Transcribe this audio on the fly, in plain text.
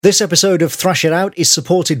This episode of Thrash It Out is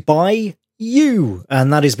supported by you,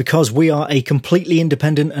 and that is because we are a completely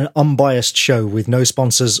independent and unbiased show with no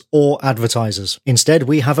sponsors or advertisers. Instead,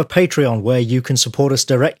 we have a Patreon where you can support us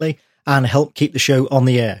directly and help keep the show on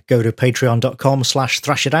the air. Go to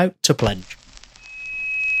patreon.com/thrashitout to pledge.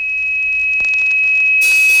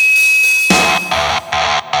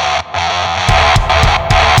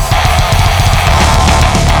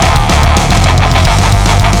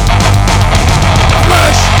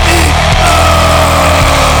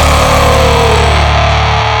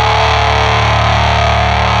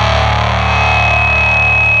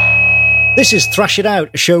 This is Thrash It Out,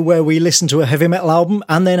 a show where we listen to a heavy metal album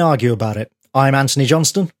and then argue about it. I'm Anthony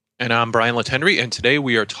Johnston. And I'm Brian Latendry, and today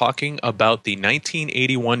we are talking about the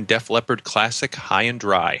 1981 Def Leppard classic, High and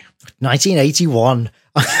Dry. 1981.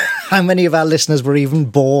 How many of our listeners were even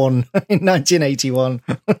born in 1981?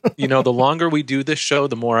 You know, the longer we do this show,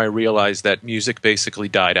 the more I realize that music basically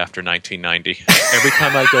died after 1990. Every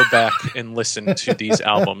time I go back and listen to these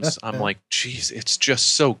albums, I'm like, geez, it's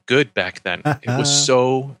just so good back then. It was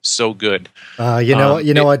so good.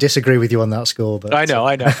 I disagree with you on that score. But I know.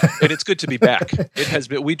 And it's good to be back. It has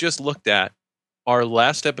been. We just looked at our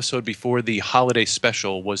last episode before the holiday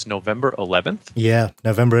special was November 11th. Yeah,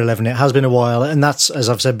 November 11th. It has been a while. And that's, as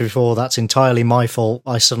I've said before, that's entirely my fault.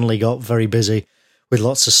 I suddenly got very busy with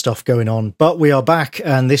lots of stuff going on. But we are back,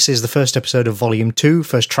 and this is the first episode of Volume 2,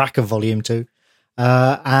 first track of Volume 2.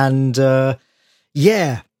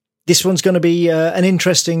 This one's going to be an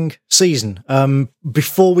interesting season.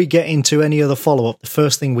 Before we get into any other follow-up, the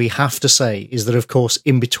first thing we have to say is that, of course,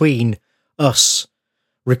 in between us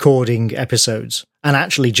recording episodes, and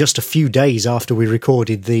actually just a few days after we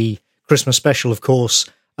recorded the Christmas special, of course,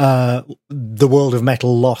 the world of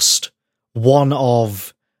metal lost one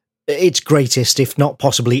of its greatest, if not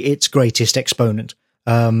possibly its greatest exponent,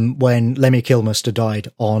 when Lemmy Kilmister died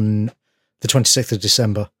on the 26th of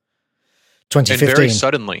December 2015. And very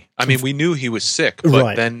suddenly. I mean, we knew he was sick,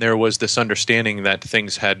 but then there was this understanding that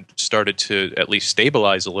things had started to at least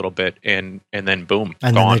stabilize a little bit, and then boom,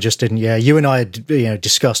 and gone. Then they just didn't. Yeah, you and I had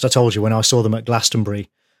discussed. I told you when I saw them at Glastonbury,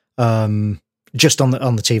 just on the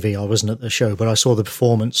TV. I wasn't at the show, but I saw the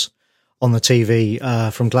performance on the TV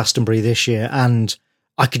from Glastonbury this year, and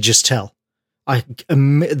I could just tell.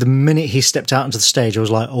 The minute he stepped out onto the stage, I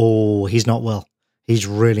was like, "Oh, he's not well. He's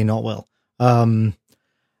really not well."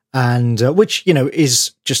 And which,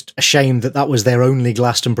 is just a shame that was their only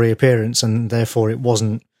Glastonbury appearance, and therefore it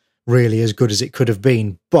wasn't really as good as it could have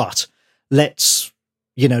been. But let's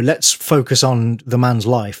focus on the man's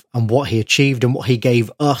life and what he achieved and what he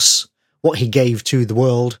gave us, what he gave to the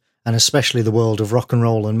world, and especially the world of rock and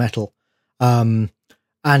roll and metal. And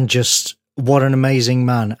just what an amazing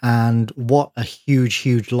man, and what a huge,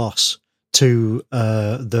 huge loss to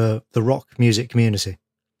the rock music community.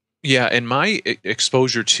 Yeah, and my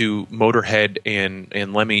exposure to Motorhead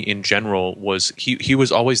and Lemmy in general was he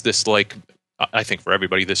was always this, like, I think for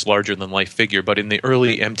everybody, this larger than life figure. But in the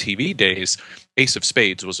early MTV days, Ace of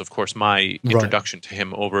Spades was, of course, my introduction to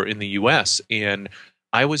him over in the US. And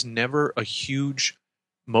I was never a huge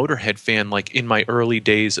Motorhead fan, like in my early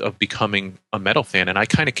days of becoming a metal fan. And I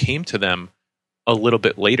kind of came to them a little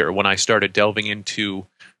bit later when I started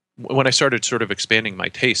when I started sort of expanding my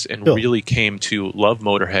taste and really came to love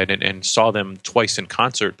Motorhead and saw them twice in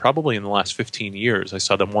concert, probably in the last 15 years. I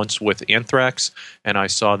saw them once with Anthrax, and I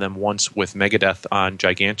saw them once with Megadeth on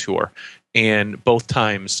Gigantour. And both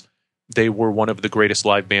times, they were one of the greatest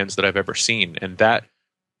live bands that I've ever seen. And that,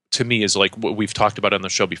 to me, is like what we've talked about on the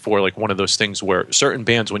show before, like one of those things where certain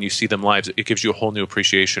bands, when you see them live, it gives you a whole new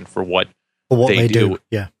appreciation for what they do.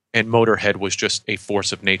 Yeah. And Motorhead was just a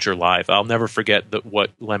force of nature live. I'll never forget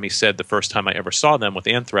what Lemmy said the first time I ever saw them with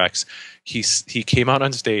Anthrax. He came out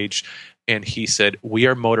on stage and he said, "We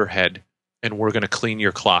are Motorhead, and we're going to clean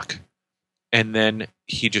your clock." And then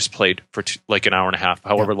he just played for like an hour and a half,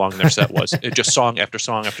 however long their set was. It just song after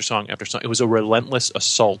song after song after song. It was a relentless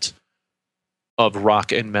assault of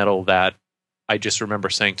rock and metal that I just remember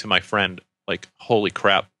saying to my friend, like, "Holy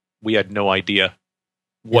crap, we had no idea."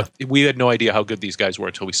 We had no idea how good these guys were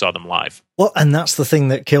until we saw them live. Well, and that's the thing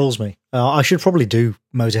that kills me. I should probably do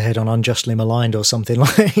Motorhead on Unjustly Maligned or something.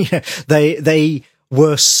 Like, they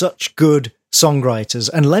were such good songwriters,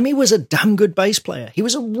 and Lemmy was a damn good bass player. He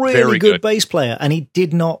was a really good bass player, and he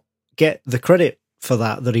did not get the credit for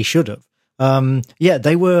that he should have.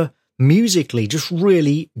 They were musically just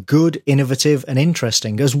really good, innovative, and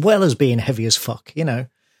interesting, as well as being heavy as fuck. I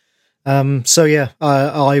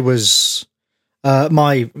was.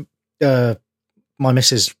 My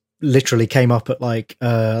missus literally came up at I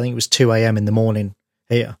think it was 2 a.m. in the morning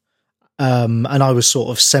here, and I was sort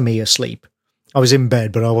of semi-asleep I was in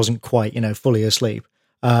bed, but I wasn't quite, fully asleep.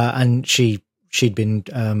 And she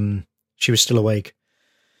was still awake,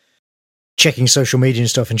 checking social media and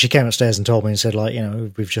stuff. And she came upstairs and told me and said, like,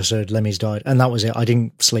 we've just heard Lemmy's died. And that was it. I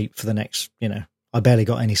didn't sleep for the next, I barely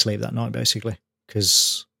got any sleep that night, basically.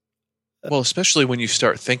 Because, well, especially when you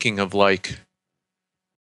start thinking of like,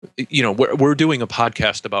 we're doing a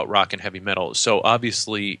podcast about rock and heavy metal, so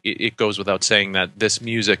obviously it goes without saying that this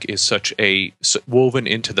music is woven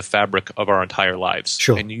into the fabric of our entire lives.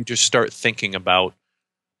 Sure. And you just start thinking about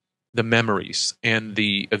the memories and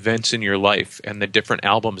the events in your life and the different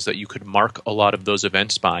albums that you could mark a lot of those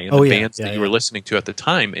events by, and bands that you were listening to at the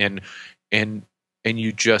time, and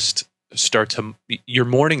you just start to, you're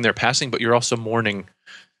mourning their passing, but you're also mourning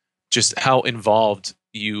just how involved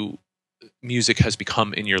music has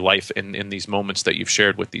become in your life in these moments that you've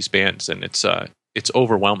shared with these bands, and it's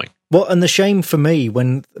overwhelming. Well, and the shame for me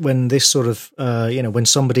when this sort of when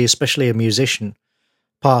somebody, especially a musician,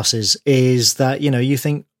 passes, is that you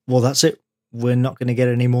think, well, that's it, we're not going to get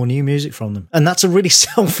any more new music from them, and that's a really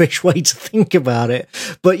selfish way to think about it.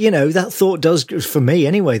 But that thought does, for me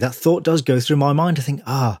anyway, that thought does go through my mind. I think,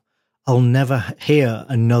 I'll never hear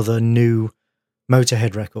another new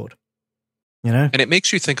Motorhead record. And it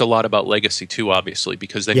makes you think a lot about legacy too, obviously,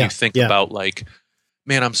 because then you think about like,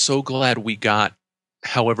 man, I'm so glad we got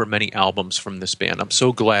however many albums from this band. I'm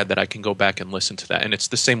so glad that I can go back and listen to that. And it's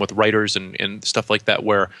the same with writers and stuff like that,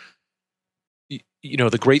 where,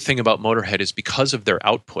 the great thing about Motorhead is because of their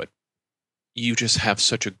output, you just have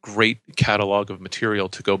such a great catalog of material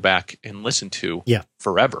to go back and listen to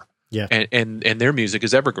forever. Yeah. And their music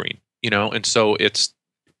is evergreen, and so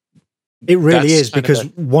it really is, because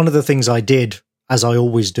one of the things I did, as I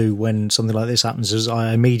always do when something like this happens, is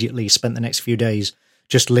I immediately spent the next few days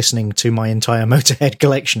just listening to my entire Motorhead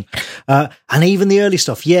collection. And even the early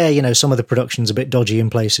stuff, some of the production's a bit dodgy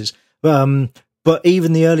in places. But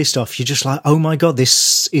even the early stuff, you're just like, oh my God,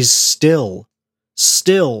 this is still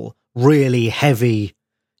really heavy,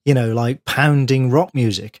 like pounding rock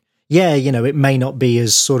music. Yeah, it may not be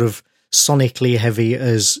as sort of sonically heavy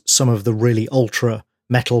as some of the really ultra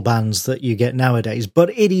metal bands that you get nowadays, but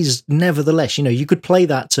it is nevertheless, you could play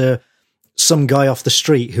that to some guy off the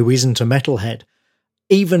street who isn't a metalhead.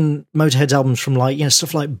 Even Motorhead's albums from like,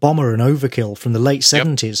 stuff like Bomber and Overkill from the late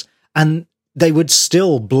 70s, and they would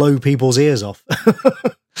still blow people's ears off.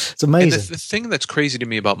 It's amazing. And the thing that's crazy to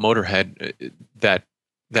me about Motorhead that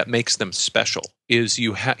makes them special is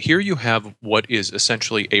here you have what is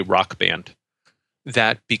essentially a rock band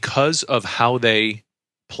that, because of how they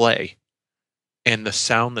play and the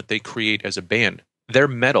sound that they create as a band, they're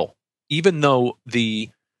metal, even though the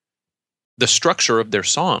structure of their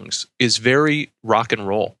songs is very rock and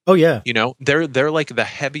roll. Oh yeah. They're like the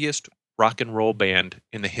heaviest rock and roll band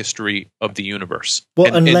in the history of the universe.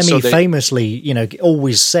 Well, and Lemmy famously,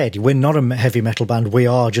 always said, we're not a heavy metal band, we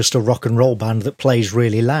are just a rock and roll band that plays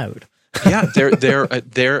really loud. Yeah,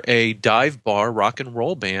 they're a dive bar rock and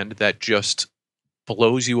roll band that just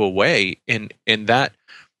blows you away, and that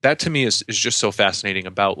to me is just so fascinating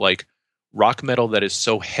about like rock metal that is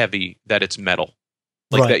so heavy that it's metal,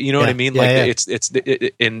 like that. You know what I mean?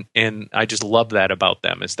 And I just love that about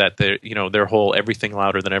them, is that their whole everything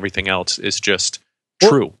louder than everything else is just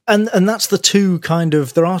true. Well, and that's the two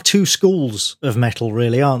there are two schools of metal,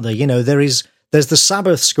 really, aren't there? There's the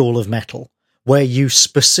Sabbath school of metal, where you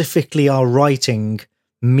specifically are writing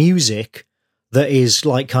music that is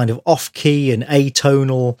like kind of off key and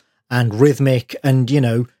atonal and rhythmic, and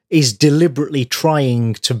is deliberately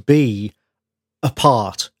trying to be a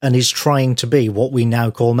part and is trying to be what we now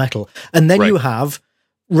call metal. And then you have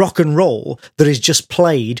rock and roll that is just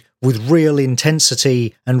played with real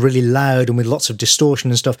intensity and really loud and with lots of distortion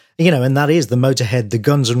and stuff. And that is the Motorhead, the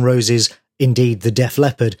Guns N' Roses, indeed the Def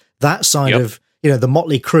Leppard, that side of the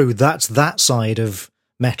Motley Crue. That's that side of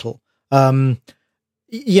metal. They're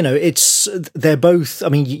both, I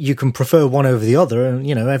mean, you can prefer one over the other, and,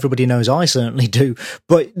 everybody knows I certainly do,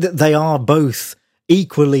 but they are both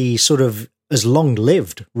equally sort of as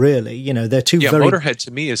long-lived, really. They're two very... Motorhead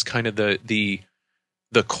to me is kind of the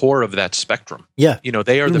core of that spectrum. Yeah.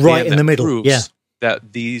 They are the right band in that the middle. proves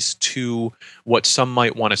that these two, what some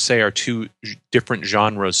might want to say are two different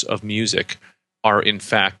genres of music, are in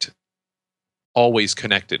fact always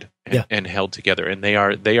connected and held together, and they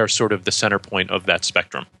are sort of the center point of that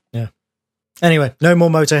spectrum. Yeah. Anyway, no more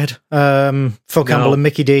Motorhead. Phil Campbell and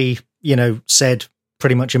Mikkey Dee, said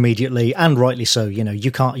pretty much immediately, and rightly so.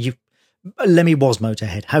 Lemmy was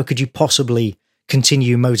Motorhead. How could you possibly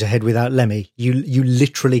continue Motorhead without Lemmy? You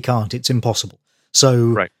literally can't. It's impossible.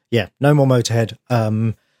 So no more Motorhead.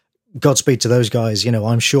 Godspeed to those guys. You know,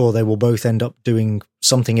 I'm sure they will both end up doing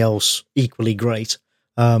something else equally great.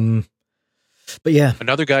 But yeah.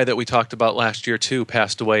 Another guy that we talked about last year, too,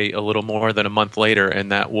 passed away a little more than a month later,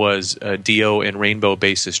 and that was Dio and Rainbow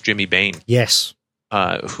bassist Jimmy Bain. Yes.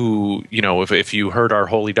 Who, you know, if you heard our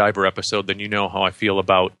Holy Diver episode, then you know how I feel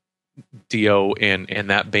about Dio and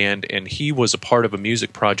that band. And he was a part of a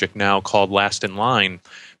music project now called Last in Line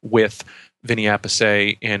with Vinny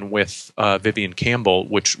Appice and with Vivian Campbell,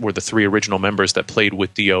 which were the three original members that played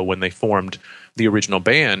with Dio when they formed the original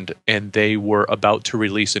band, and they were about to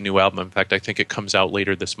release a new album. In fact, I think it comes out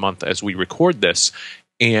later this month as we record this,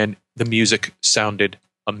 and the music sounded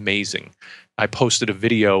amazing. I posted a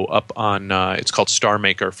video up on, it's called Star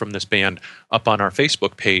Maker from this band, up on our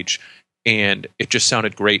Facebook page, and it just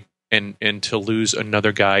sounded great. And to lose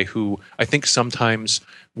another guy who I think sometimes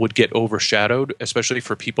would get overshadowed, especially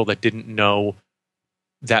for people that didn't know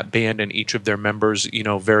that band and each of their members, you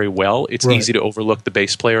know, very well. It's easy to overlook the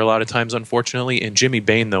bass player a lot of times, unfortunately. And Jimmy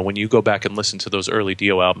Bain, though, when you go back and listen to those early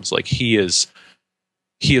Dio albums, like he is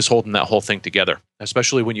holding that whole thing together,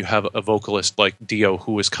 especially when you have a vocalist like Dio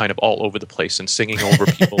who is kind of all over the place and singing over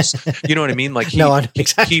people's, you know what I mean? Like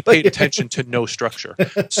he paid attention to no structure.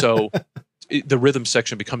 So the rhythm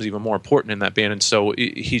section becomes even more important in that band, and so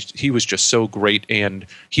he was just so great. And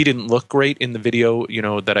he didn't look great in the video, you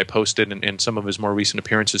know, that I posted, and some of his more recent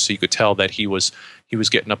appearances, so you could tell that he was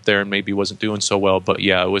getting up there and maybe wasn't doing so well. But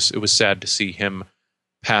yeah, it was sad to see him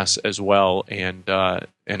pass as well. And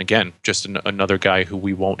again, just another guy who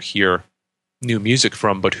we won't hear new music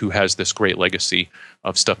from, but who has this great legacy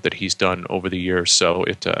of stuff that he's done over the years. So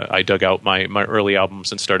I dug out my early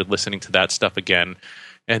albums and started listening to that stuff again.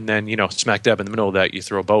 And then, you know, smack dab in the middle of that, you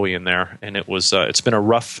throw Bowie in there, and it's been a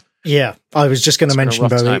rough. Yeah, I was just going to mention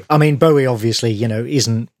Bowie. Time. I mean, Bowie obviously, you know,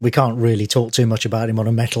 we can't really talk too much about him on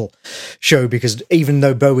a metal show, because even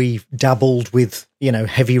though Bowie dabbled with, you know,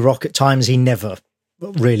 heavy rock at times, he never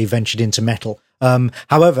really ventured into metal.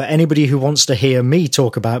 However, anybody who wants to hear me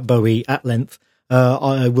talk about Bowie at length,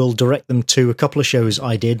 I will direct them to a couple of shows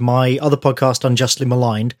I did. My other podcast, Unjustly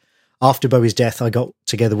Maligned, after Bowie's death, I got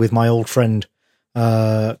together with my old friend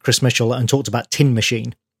Chris Mitchell and talked about Tin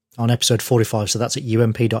Machine on episode 45. So that's at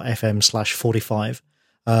ump.fm/45.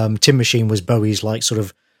 Tin Machine was Bowie's like sort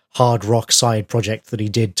of hard rock side project that he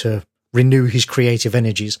did to renew his creative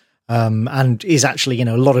energies. And is actually, you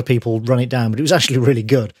know, a lot of people run it down, but it was actually really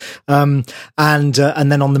good. And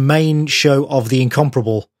then on the main show of The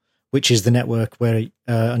Incomparable, which is the network where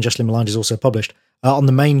Unjustly Maligned is also published, on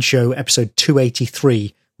the main show, episode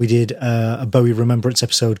 283, we did a Bowie remembrance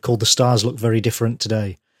episode called The Stars Look Very Different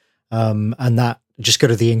Today. And that, just go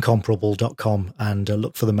to theincomparable.com and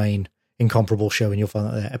look for the main Incomparable show, and you'll find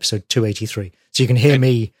that there, episode 283. So you can hear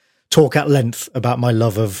me talk at length about my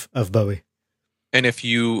love of Bowie. And if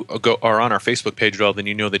you are on our Facebook page at all, then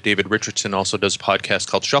you know that David Richardson also does a podcast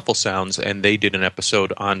called Shuffle Sounds, and they did an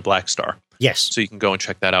episode on Black Star. Yes. So you can go and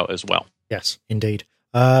check that out as well. Yes, indeed.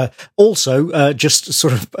 Also, just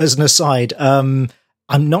sort of as an aside, I'm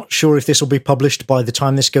not sure if this will be published by the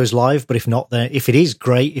time this goes live, but if not, then if it is,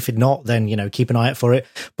 great. If it not, then, you know, keep an eye out for it.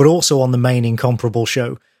 But also on the main Incomparable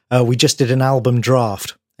show, we just did an album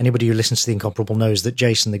draft. Anybody who listens to The Incomparable knows that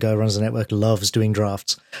Jason, the guy who runs the network, loves doing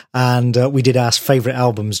drafts. And we did our favourite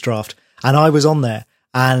albums draft. And I was on there.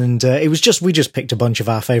 And we just picked a bunch of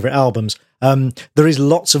our favourite albums. There is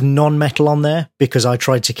lots of non-metal on there because I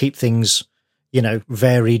tried to keep things, you know,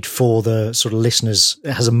 varied for the sort of listeners.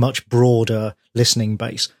 It has a much broader listening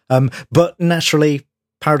base. But naturally,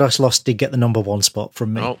 Paradise Lost did get the number one spot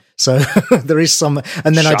from me. Oh. So there is some.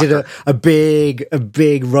 And then Shocker. I did a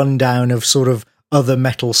big rundown of sort of other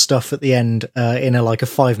metal stuff at the end in a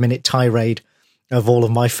 5-minute tirade of all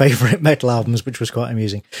of my favorite metal albums, which was quite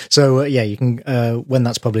amusing. So yeah, you can when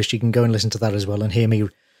that's published, you can go and listen to that as well and hear me,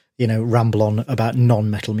 you know, ramble on about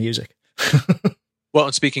non-metal music. Well,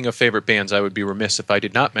 and speaking of favorite bands, I would be remiss if I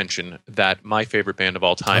did not mention that my favorite band of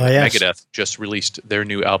all time, yes. Megadeth, just released their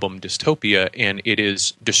new album, Dystopia, and it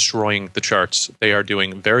is destroying the charts. They are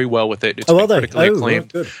doing very well with it. It's been critically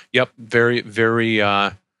acclaimed. Good. Yep, very, very...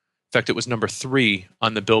 in fact, it was number 3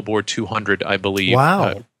 on the Billboard 200, I believe.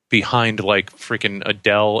 Wow. Behind, like, freaking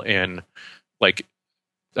Adele and, like,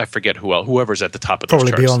 I forget who else. Whoever's at the top of those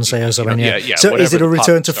charts. Probably Beyonce or something, yeah. So is it a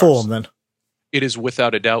return to form, then? It is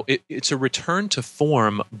without a doubt. It's a return to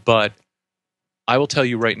form, but I will tell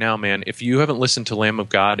you right now, man, if you haven't listened to Lamb of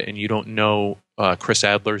God and you don't know Chris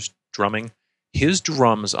Adler's drumming, his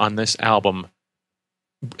drums on this album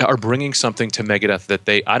are bringing something to Megadeth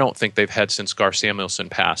that I don't think they've had since Gar Samuelson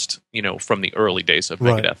passed, from the early days of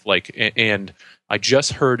Megadeth. Right. And I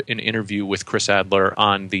just heard an interview with Chris Adler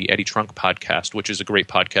on the Eddie Trunk podcast, which is a great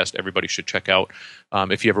podcast everybody should check out.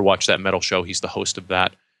 If you ever watch that metal show, he's the host of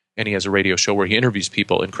that. And he has a radio show where he interviews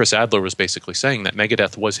people. And Chris Adler was basically saying that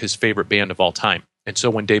Megadeth was his favorite band of all time. And so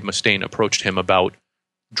when Dave Mustaine approached him about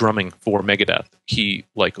drumming for Megadeth, he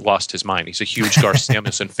lost his mind. He's a huge Gar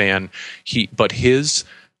Samuelson fan. But his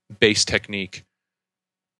bass technique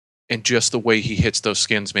and just the way he hits those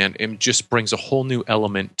skins, man, it just brings a whole new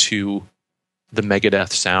element to the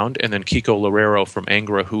Megadeth sound. And then Kiko Loureiro from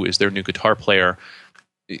Angra, who is their new guitar player,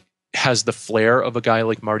 has the flair of a guy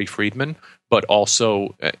like Marty Friedman, but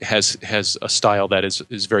also has a style that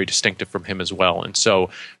is very distinctive from him as well. And so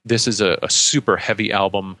this is a super heavy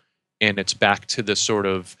album, and it's back to this sort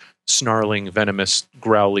of snarling, venomous,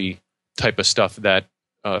 growly type of stuff that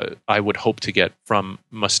I would hope to get from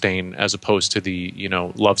Mustaine, as opposed to the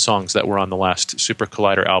love songs that were on the last Super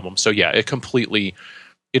Collider album. So yeah,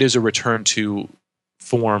 it is a return to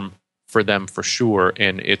form for them for sure,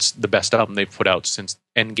 and it's the best album they've put out since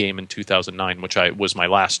Endgame in 2009, which was my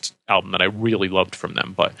last album that I really loved from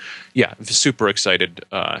them. But yeah, super excited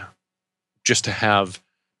just to have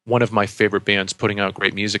one of my favorite bands putting out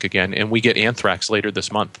great music again. And we get Anthrax later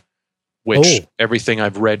this month, which everything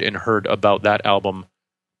I've read and heard about that album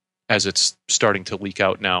as it's starting to leak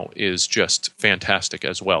out now is just fantastic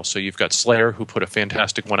as well. So you've got Slayer, who put a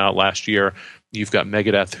fantastic one out last year. You've got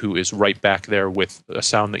Megadeth, who is right back there with a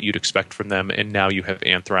sound that you'd expect from them. And now you have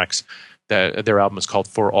Anthrax. Their album is called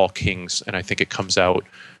For All Kings, and I think it comes out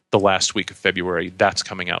the last week of February. That's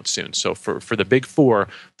coming out soon. So for the big four,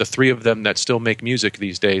 the three of them that still make music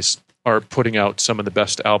these days are putting out some of the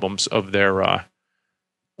best albums of their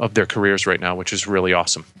careers right now, which is really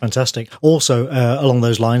awesome. Fantastic. Also, along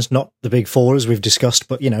those lines, not the big four as we've discussed,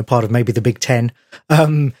 but part of maybe the big 10.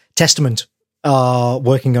 Testament are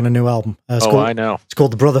working on a new album. I know. It's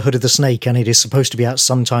called The Brotherhood of the Snake, and it is supposed to be out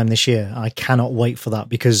sometime this year. I cannot wait for that,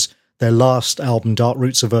 because their last album, Dark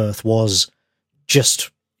Roots of Earth, was just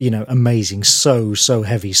amazing. So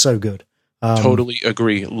heavy, so good. Totally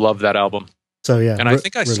agree. Love that album. So yeah, and I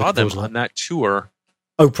think I saw them on that tour.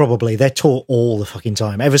 Oh, probably. They're tour all the fucking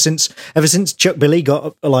time. Ever since Chuck Billy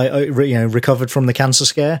got recovered from the cancer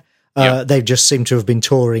scare, they've just seemed to have been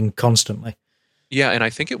touring constantly. Yeah, and I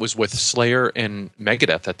think it was with Slayer and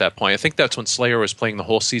Megadeth at that point. I think that's when Slayer was playing the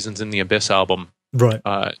whole Seasons in the Abyss album. Right.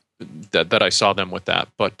 That I saw them with that.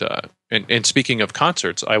 But and speaking of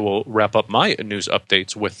concerts, I will wrap up my news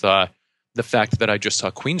updates with the fact that I just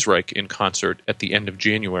saw Queensryche in concert at the end of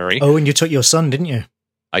January. Oh, and you took your son, didn't you?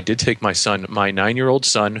 I did take my son, my 9-year-old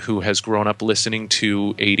son, who has grown up listening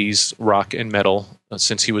to 80s rock and metal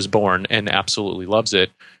since he was born and absolutely loves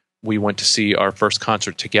it. We went to see our first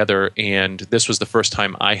concert together, and this was the first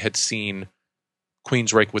time I had seen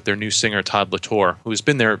Queensryche with their new singer, Todd Latour, who's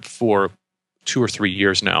been there for 2 or 3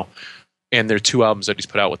 years now. And their 2 albums that he's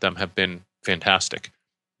put out with them have been fantastic.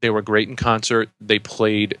 They were great in concert. They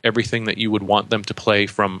played everything that you would want them to play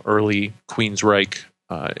from early Queensryche,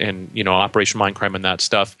 and Operation Mindcrime and that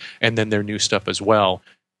stuff, and then their new stuff as well.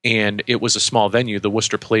 And it was a small venue. The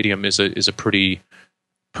Worcester Palladium is a pretty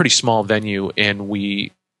small venue, and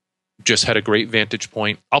we just had a great vantage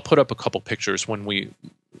point. I'll put up a couple pictures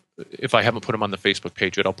if I haven't put them on the Facebook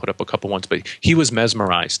page yet, I'll put up a couple ones. But he was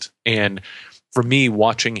mesmerized, and for me,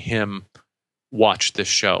 watching him watch this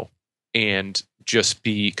show and just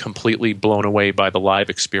be completely blown away by the live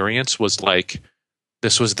experience was like,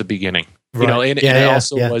 this was the beginning. Right. It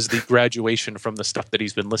also was the graduation from the stuff that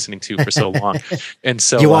he's been listening to for so long. And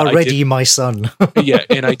so you are ready, my son. Yeah,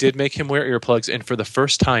 and I did make him wear earplugs, and for the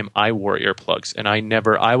first time I wore earplugs. And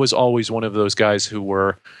I was always one of those guys who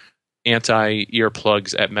were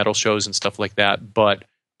anti-earplugs at metal shows and stuff like that, but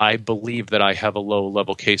I believe that I have a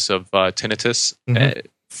low-level case of tinnitus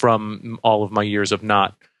from all of my years of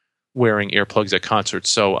not wearing earplugs at concerts.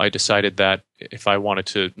 So I decided that if I wanted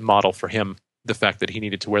to model for him the fact that he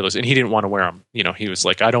needed to wear those, and he didn't want to wear them. He was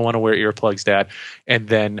like, I don't want to wear earplugs, Dad. And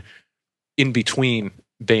then in between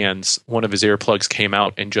bands, one of his earplugs came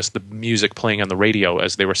out, and just the music playing on the radio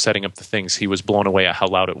as they were setting up the things, he was blown away at how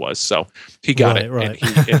loud it was. So he got it, right.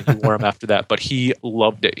 And he wore them after that. But he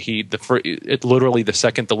loved it. Literally the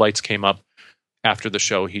second the lights came up after the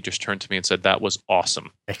show, he just turned to me and said, that was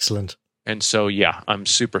awesome. Excellent. And so, yeah, I'm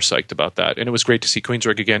super psyched about that. And it was great to see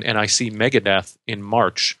Queensryche again. And I see Megadeth in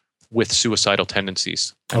March with Suicidal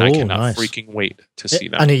Tendencies. And I cannot freaking wait to see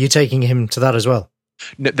that. And are you taking him to that as well?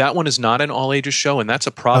 That one is not an all-ages show, and that's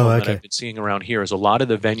a problem that I've been seeing around here, is a lot of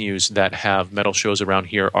the venues that have metal shows around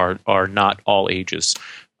here are not all ages.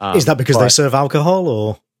 Is that because they serve alcohol,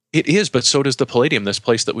 or? It is, but so does the Palladium, this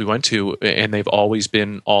place that we went to, and they've always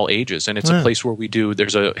been all ages. And it's a place where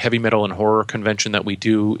there's a heavy metal and horror convention that we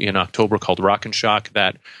do in October called Rock and Shock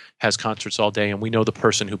that has concerts all day. And we know the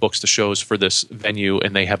person who books the shows for this venue,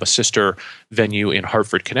 and they have a sister venue in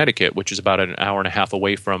Hartford, Connecticut, which is about an hour and a half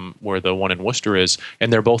away from where the one in Worcester is.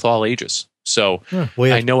 And they're both all ages. So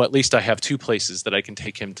I know at least I have two places that I can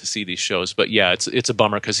take him to see these shows. But yeah, it's a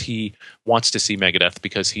bummer because he wants to see Megadeth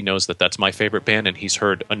because he knows that that's my favorite band, and he's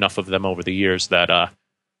heard enough of them over the years that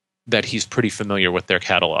he's pretty familiar with their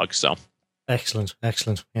catalog. So excellent.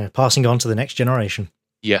 Yeah, passing on to the next generation.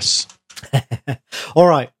 Yes. All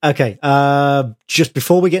right. Okay. Just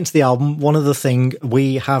before we get into the album, one other thing,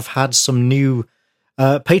 we have had some new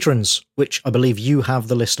patrons, which I believe you have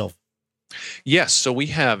the list of. Yes, so we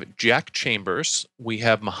have Jack Chambers, we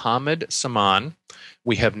have Mohammed Saman,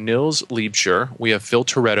 we have Nils Liebscher, we have Phil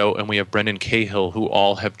Toretto, and we have Brendan Cahill, who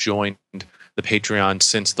all have joined the Patreon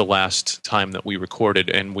since the last time that we recorded,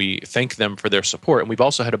 and we thank them for their support. And we've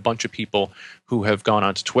also had a bunch of people who have gone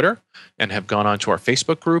onto Twitter and have gone onto our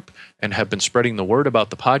Facebook group and have been spreading the word about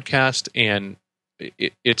the podcast, and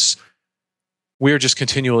we're just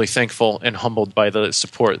continually thankful and humbled by the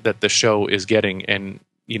support that the show is getting. And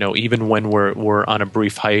you know, even when we're on a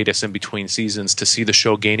brief hiatus in between seasons, to see the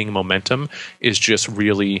show gaining momentum is just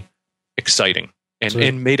really exciting,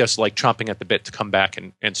 and made us like chomping at the bit to come back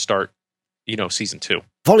and start, you know, season 2.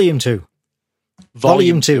 Volume 2.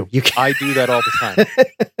 Volume 2. I do that all the time.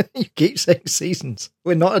 You keep saying seasons.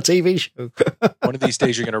 We're not a TV show. One of these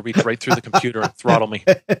days you're going to reach right through the computer and throttle me.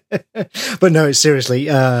 But no, seriously,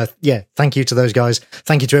 thank you to those guys.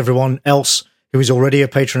 Thank you to everyone else who is already a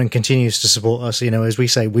patron and continues to support us. You know, as we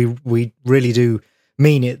say, we really do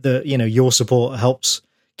mean it that, you know, your support helps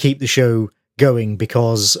keep the show going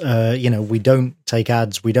because, you know, we don't take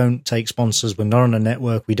ads, we don't take sponsors, we're not on a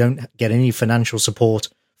network, we don't get any financial support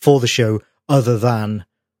for the show other than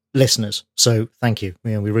listeners. So thank you.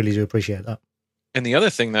 You know, we really do appreciate that. And the other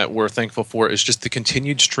thing that we're thankful for is just the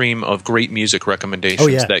continued stream of great music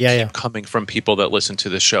recommendations that keep coming from people that listen to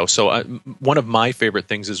the show. So one of my favorite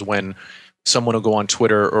things is when someone will go on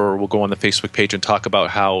Twitter or will go on the Facebook page and talk about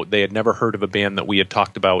how they had never heard of a band that we had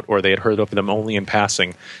talked about, or they had heard of them only in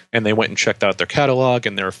passing, and they went and checked out their catalog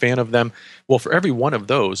and they're a fan of them. Well, for every one of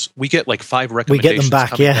those, we get like 5 recommendations. We get them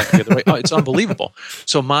back, back the other way. Oh, it's unbelievable.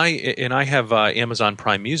 So I have Amazon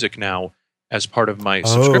Prime Music now as part of my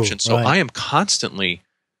subscription. So I am constantly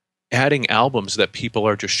adding albums that people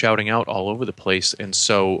are just shouting out all over the place. And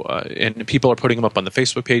so, and people are putting them up on the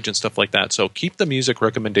Facebook page and stuff like that. So keep the music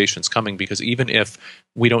recommendations coming, because even if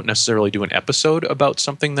we don't necessarily do an episode about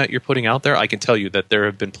something that you're putting out there, I can tell you that there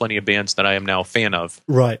have been plenty of bands that I am now a fan of.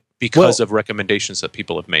 Right. Because of recommendations that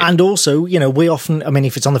people have made. And also, you know, we often, I mean,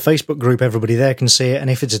 if it's on the Facebook group, everybody there can see it. And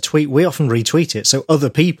if it's a tweet, we often retweet it. So other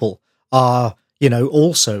people are, you know,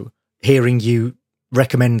 also hearing you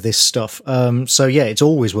recommend this stuff. So yeah, it's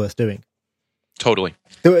always worth doing. Totally.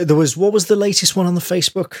 There was, what was the latest one on the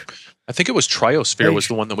Facebook? I think it was Triosphere was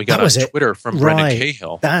the one that we got on Twitter from Brendan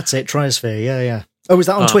Cahill. That's it, Triosphere. Yeah. Oh, was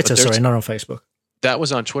that on Twitter? Sorry, not on Facebook. That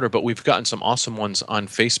was on Twitter, but we've gotten some awesome ones on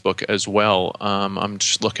Facebook as well. I'm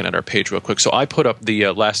just looking at our page real quick. So I put up the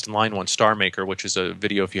Last in Line one, Star Maker, which is a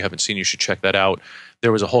video. If you haven't seen, you should check that out.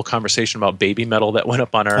 There was a whole conversation about baby metal that went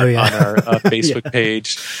up on our Facebook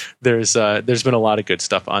page. There's been a lot of good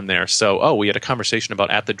stuff on there. So we had a conversation about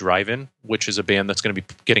At the Drive-In, which is a band that's going to be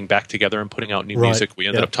getting back together and putting out new music. We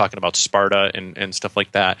ended up talking about Sparta and stuff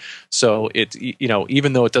like that. So it, you know,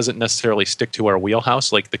 even though it doesn't necessarily stick to our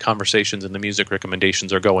wheelhouse, like the conversations and the music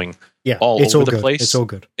recommendations are going all over the place. It's all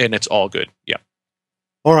good, and it's all good. Yeah.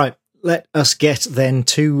 All right. Let us get then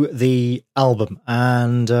to the album,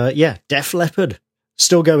 and Def Leppard.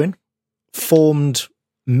 Still going, formed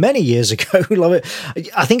many years ago.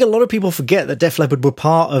 I think a lot of people forget that Def Leppard were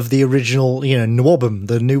part of the original, you know, NWOBHM,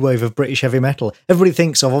 the new wave of British heavy metal. Everybody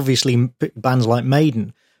thinks of obviously bands like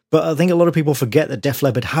Maiden, but I think a lot of people forget that Def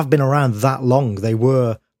Leppard have been around that long. They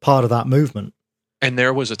were part of that movement. And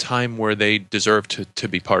there was a time where they deserved to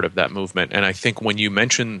be part of that movement. And I think when you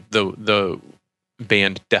mention the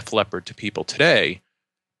band Def Leppard to people today,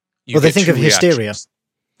 they think of Hysteria.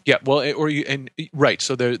 Yeah, well, right.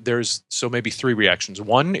 So there's maybe 3 reactions.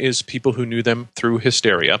 One is people who knew them through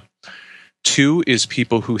Hysteria. 2 is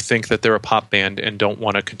people who think that they're a pop band and don't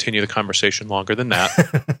want to continue the conversation longer than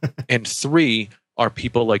that. And 3 are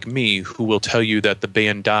people like me who will tell you that the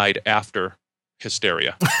band died after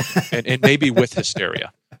Hysteria, and maybe with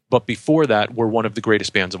Hysteria. But before that, we're one of the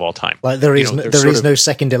greatest bands of all time. Like there is no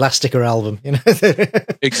second Elastica album, you know.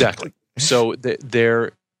 Exactly. So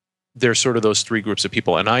they're there's sort of those three groups of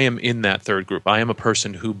people, and I am in that third group. I am a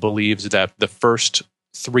person who believes that the first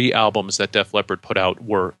three albums that Def Leppard put out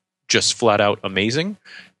were just flat out amazing,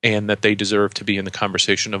 and that they deserve to be in the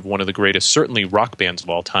conversation of one of the greatest, certainly rock bands of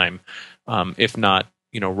all time, if not,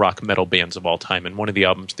 rock metal bands of all time. And one of the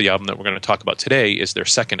albums, the album that we're going to talk about today, is their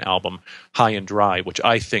second album, High and Dry, which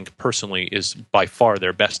I think personally is by far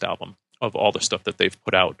their best album of all the stuff that they've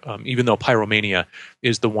put out, even though Pyromania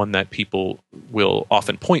is the one that people will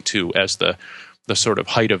often point to as the sort of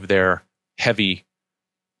height of their heavy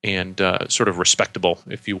and sort of respectable,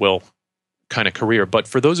 if you will, kind of career. But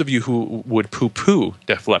for those of you who would poo-poo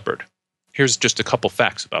Def Leppard, here's just a couple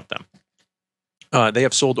facts about them. They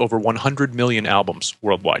have sold over 100 million albums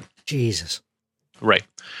worldwide. Jesus. Right.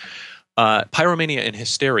 Pyromania and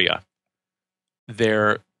Hysteria,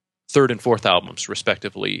 their third and fourth albums,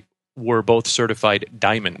 respectively, were both certified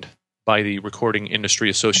diamond by the Recording Industry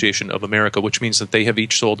Association of America, which means that they have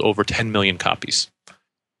each sold over 10 million copies.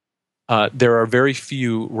 There are very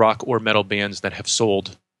few rock or metal bands that have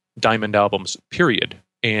sold diamond albums, period,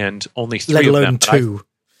 and only three let alone of them. two.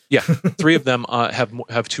 Three of them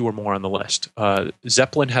have two or more on the list.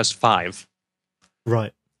 Zeppelin has 5.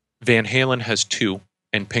 Right. Van Halen has 2,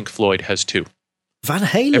 and Pink Floyd has 2. Van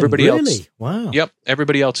Halen, Everybody really? else, Wow. Yep.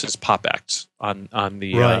 Everybody else is pop acts on the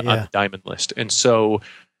on the diamond list, and so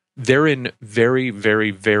they're in very,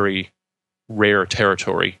 very, very rare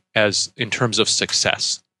territory as in terms of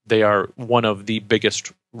success. They are one of the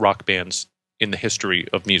biggest rock bands in the history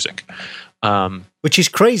of music, which is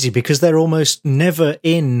crazy because they're almost never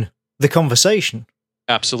in the conversation.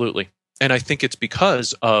 Absolutely, and I think it's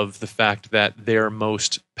because of the fact that their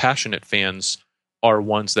most passionate fans are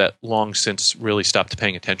ones that long since really stopped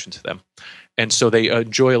paying attention to them. And so they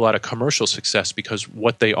enjoy a lot of commercial success because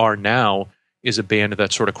what they are now is a band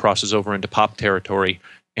that sort of crosses over into pop territory.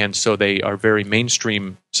 And so they are very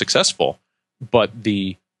mainstream successful, but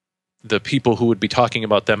the people who would be talking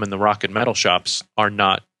about them in the rock and metal shops are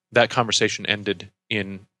not. That conversation ended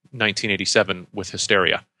in 1987 with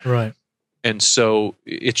Hysteria. Right. And so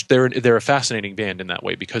they're a fascinating band in that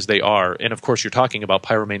way because they are, and of course you're talking about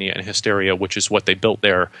Pyromania and Hysteria, which is what they built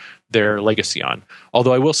their legacy on.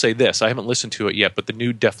 Although I will say this, I haven't listened to it yet, but the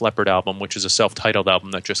new Def Leppard album, which is a self-titled album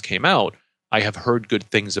that just came out, I have heard good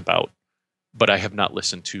things about, but I have not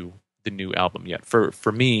listened to the new album yet.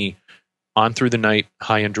 For me, On Through the Night,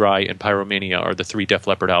 High and Dry, and Pyromania are the 3 Def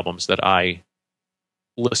Leppard albums that I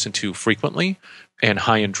listen to frequently, and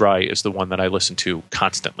High and Dry is the one that I listen to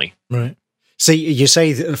constantly. Right. See, you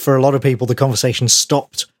say that for a lot of people, the conversation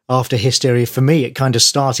stopped after Hysteria. For me, it kind of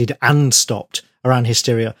started and stopped around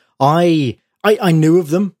Hysteria. I knew of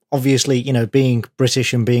them, obviously, being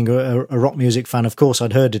British and being a rock music fan. Of course,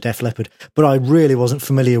 I'd heard of Def Leppard, but I really wasn't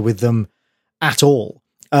familiar with them at all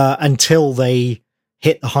until they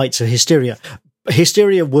hit the heights of Hysteria.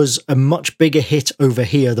 Hysteria was a much bigger hit over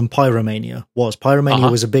here than Pyromania was.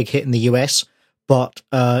 Pyromania was a big hit in the US, but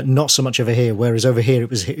not so much over here. Whereas over here,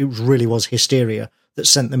 it really was Hysteria that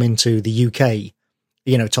sent them into the UK,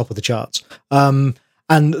 top of the charts. And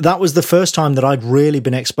that was the first time that I'd really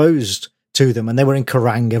been exposed to them. And they were in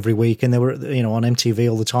Kerrang every week, and they were, on MTV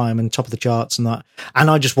all the time, and top of the charts and that. And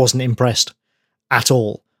I just wasn't impressed at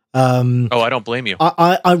all. I don't blame you.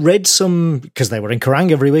 I read some, because they were in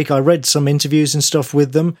Kerrang every week. I read some interviews and stuff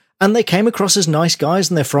with them, and they came across as nice guys,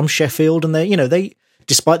 and they're from Sheffield, and they.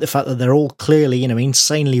 Despite the fact that they're all clearly,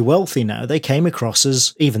 insanely wealthy now, they came across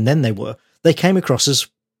as, even then they came across as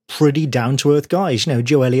pretty down-to-earth guys.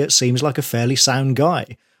 Joe Elliott seems like a fairly sound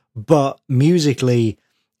guy, but musically,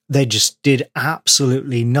 they just did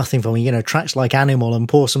absolutely nothing for me. Tracks like Animal and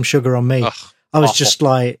Pour Some Sugar on Me. Ugh, I was awful. just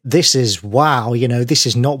like, this is wow, this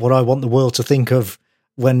is not what I want the world to think of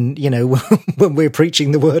when, when we're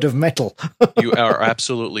preaching the word of metal. You are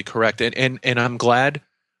absolutely correct. And I'm glad.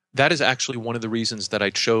 That is actually one of the reasons that I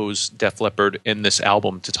chose Def Leppard in this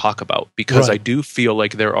album to talk about, because Right. I do feel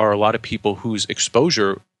like there are a lot of people whose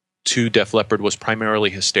exposure to Def Leppard was primarily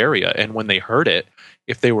Hysteria, and when they heard it,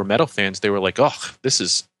 if they were metal fans, they were like, "Oh, this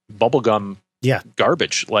is bubblegum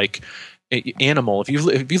garbage." Like Animal. If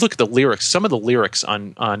you look at the lyrics, some of the lyrics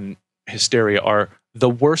on Hysteria are the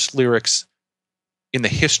worst lyrics in the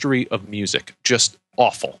history of music. Just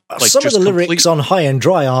awful. Like, some of just the lyrics on High and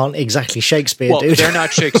Dry aren't exactly Shakespeare, well, dude. they're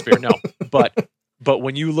not Shakespeare, no. But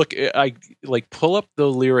when you look, I like pull up the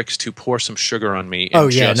lyrics to "Pour Some Sugar on Me."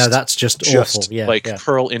 And that's just awful. Yeah,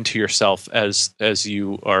 curl into yourself as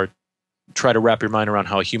you are try to wrap your mind around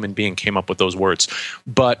how a human being came up with those words.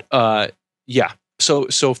 But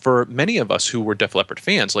so for many of us who were Def Leppard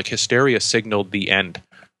fans, like Hysteria signaled the end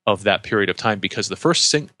of that period of time, because the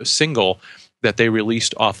first single that they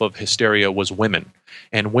released off of Hysteria was Women.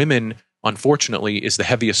 And Women, unfortunately, is the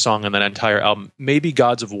heaviest song on that entire album. Maybe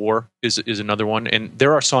Gods of War is another one. And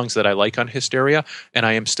there are songs that I like on Hysteria, and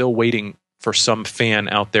I am still waiting for some fan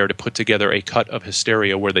out there to put together a cut of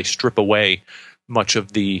Hysteria where they strip away much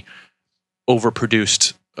of the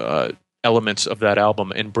overproduced elements of that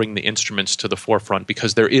album and bring the instruments to the forefront,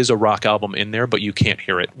 because there is a rock album in there, but you can't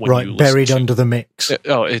hear it when you listen buried under the mix.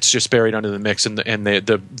 Oh, it's just buried under the mix, and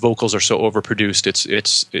the vocals are so overproduced.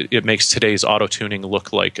 It makes today's auto tuning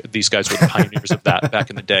look like these guys were the pioneers of that back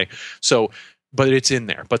in the day. So, but it's in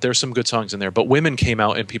there. But there's some good songs in there. But Women came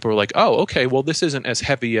out, and people were like, "Oh, okay, well, this isn't as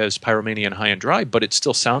heavy as Pyromania and High and Dry, but it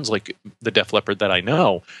still sounds like the Def Leppard that I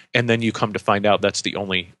know." And then you come to find out that's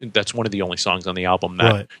one of the only songs on the album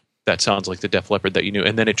that sounds like the Def Leppard that you knew.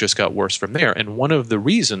 And then it just got worse from there. And one of the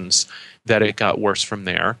reasons that it got worse from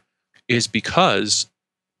there is because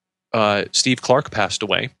Steve Clark passed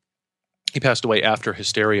away. He passed away after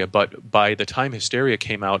Hysteria, but by the time Hysteria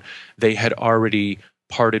came out, they had already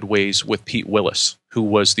parted ways with Pete Willis, who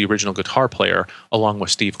was the original guitar player, along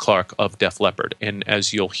with Steve Clark of Def Leppard. And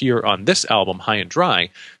as you'll hear on this album, High and Dry,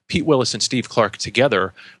 Pete Willis and Steve Clark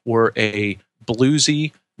together were a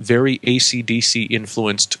bluesy, very AC/DC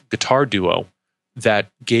influenced guitar duo that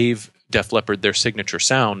gave Def Leppard their signature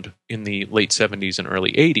sound in the late 70s and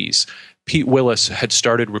early 80s. Pete Willis had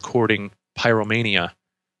started recording Pyromania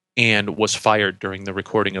and was fired during the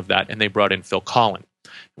recording of that, and they brought in Phil Collen.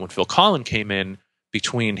 And when Phil Collen came in,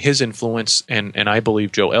 between his influence and I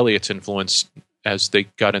believe Joe Elliott's influence, as they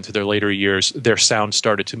got into their later years, their sound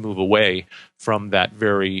started to move away from that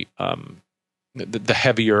very the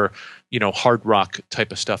heavier, hard rock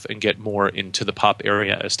type of stuff, and get more into the pop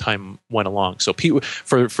area as time went along. So Pete,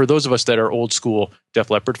 for those of us that are old school Def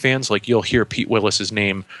Leppard fans, like, you'll hear Pete Willis's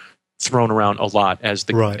name thrown around a lot as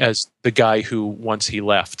the guy who, once he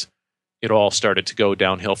left, it all started to go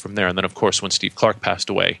downhill from there. And then, of course, when Steve Clark passed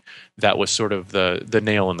away, that was sort of the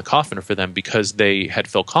nail in the coffin for them, because they had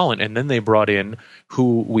Phil Collen, and then they brought in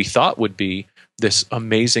who we thought would be this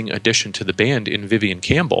amazing addition to the band in Vivian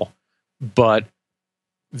Campbell. But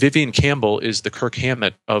Vivian Campbell is the Kirk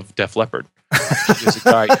Hammett of Def Leppard. He's a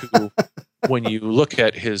guy who, when you look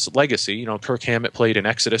at his legacy, Kirk Hammett played in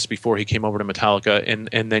Exodus before he came over to Metallica,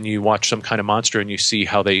 and then you watch Some Kind of Monster and you see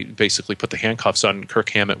how they basically put the handcuffs on Kirk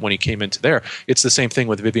Hammett when he came into there. It's the same thing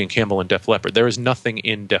with Vivian Campbell and Def Leppard. There is nothing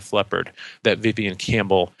in Def Leppard that Vivian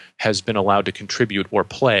Campbell has been allowed to contribute or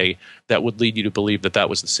play that would lead you to believe that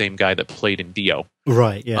was the same guy that played in Dio.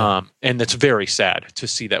 Right, yeah. And that's very sad to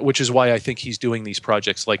see that, which is why I think he's doing these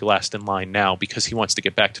projects like Last in Line now, because he wants to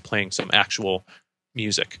get back to playing some actual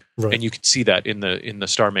music. Right. And you can see that in the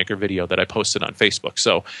Star Maker video that I posted on Facebook.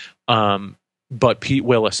 So, but Pete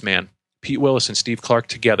Willis and Steve Clark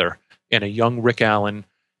together, and a young Rick Allen,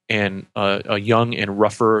 and a young and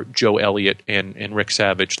rougher Joe Elliott and Rick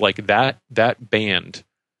Savage, like that band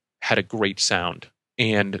had a great sound.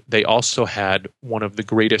 And they also had one of the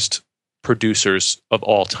greatest producers of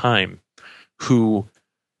all time, who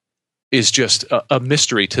is just a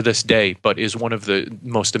mystery to this day, but is one of the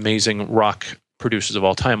most amazing rock producers of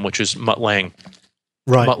all time, which is Mutt Lange.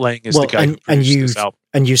 Right. Mutt Lange is the guy who produced this album.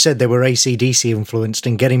 And you said they were AC/DC influenced,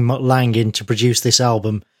 and getting Mutt Lange in to produce this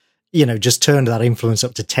album, just turned that influence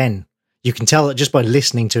up to 10. You can tell it just by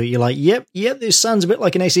listening to it. You're like, yep, this sounds a bit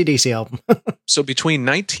like an AC/DC album. So between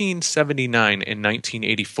 1979 and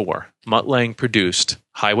 1984, Mutt Lange produced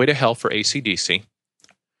Highway to Hell for AC/DC,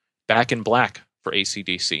 Back in Black for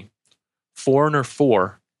AC/DC, Foreigner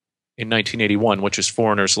 4 in 1981, which is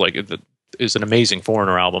Foreigner's is an amazing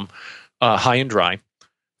Foreigner album, High and Dry,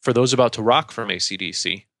 For Those About to Rock from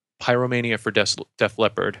AC/DC, Pyromania for Def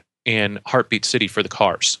Leppard, and Heartbeat City for the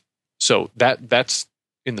Cars. So that's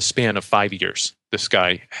in the span of 5 years. This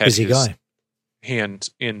guy had his hand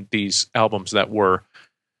in these albums that were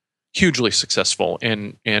hugely successful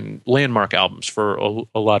and landmark albums for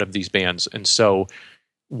a lot of these bands. And so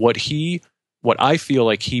what I feel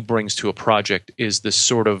like he brings to a project is this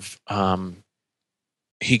sort of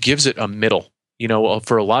he gives it a middle.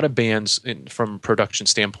 For a lot of bands, from a production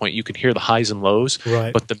standpoint, you can hear the highs and lows,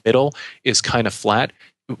 right, but the middle is kind of flat.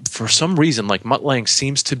 For some reason, like, Mutt Lange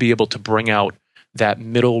seems to be able to bring out that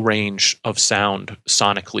middle range of sound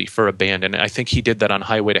sonically for a band. And I think he did that on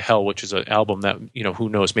Highway to Hell, which is an album that, who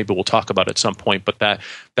knows, maybe we'll talk about at some point, but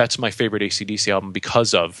that's my favorite AC/DC album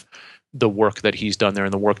because of the work that he's done there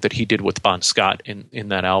and the work that he did with Bon Scott in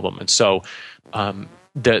that album. And so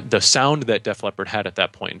the sound that Def Leppard had at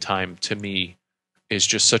that point in time, to me, is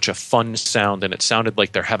just such a fun sound, and it sounded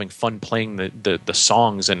like they're having fun playing the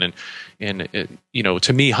songs. And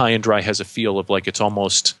to me, High and Dry has a feel of like it's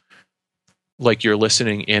almost like you're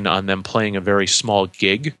listening in on them playing a very small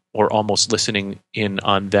gig, or almost listening in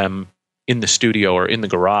on them in the studio or in the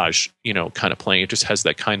garage, kind of playing. It just has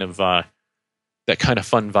that kind of fun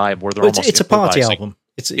vibe where they're almost it's a party album.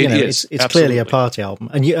 It's clearly a party album.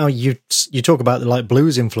 And you talk about the like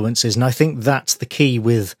blues influences, and I think that's the key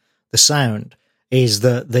with the sound, is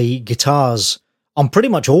that the guitars on pretty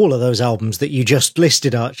much all of those albums that you just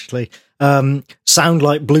listed actually sound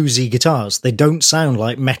like bluesy guitars. They don't sound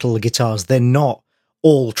like metal guitars. They're not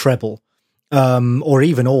all treble or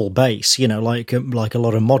even all bass, like a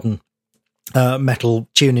lot of modern metal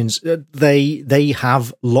tunings. They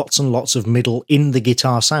have lots and lots of middle in the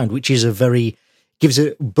guitar sound, which is gives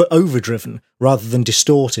it but overdriven rather than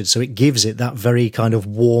distorted, so it gives it that very kind of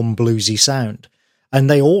warm bluesy sound. And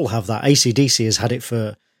they all have that. AC/DC has had it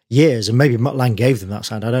for years, and maybe Mutt Lange gave them that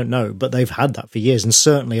sound, I don't know, but they've had that for years. And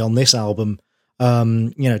certainly on this album,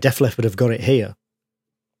 Def Leppard have got it here.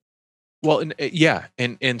 Well,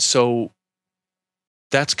 and so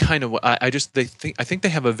that's kind of what I think they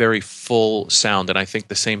have a very full sound, and I think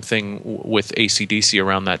the same thing with AC/DC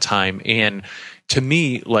around that time. And to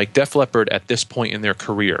me, like Def Leppard at this point in their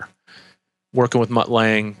career, working with Mutt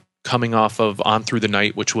Lange, coming off of On Through the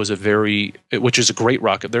Night, which is a great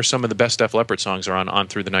rock. There's some of the best Def Leppard songs are on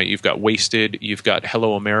Through the Night. You've got Wasted, you've got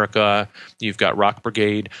Hello America, you've got Rock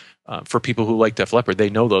Brigade. For people who like Def Leppard, they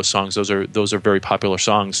know those songs. Those are very popular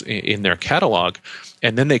songs in their catalog.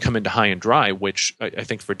 And then they come into High and Dry, which I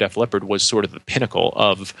think for Def Leppard was sort of the pinnacle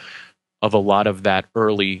of a lot of that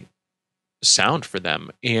early sound for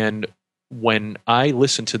them. And when I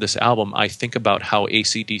listen to this album, I think about how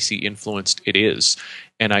AC/DC influenced It Is,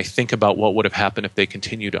 and I think about what would have happened if they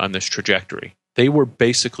continued on this trajectory. They were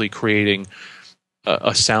basically creating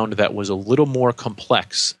a sound that was a little more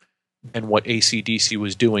complex than what AC/DC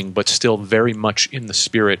was doing, but still very much in the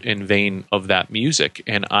spirit and vein of that music.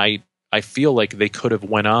 And I feel like they could have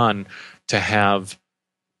went on to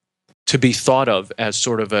be thought of as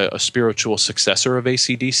sort of a spiritual successor of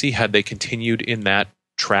AC/DC had they continued in that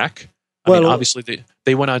track. I mean, obviously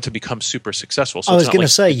they went on to become super successful. So I was going to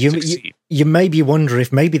say, you maybe wonder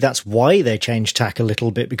if maybe that's why they changed tack a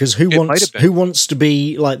little bit, because who wants to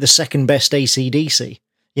be like the second best AC/DC?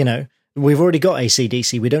 We've already got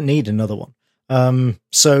AC/DC. We don't need another one.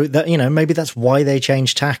 So that, maybe that's why they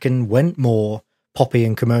changed tack and went more poppy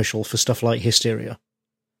and commercial for stuff like Hysteria.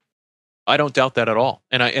 I don't doubt that at all.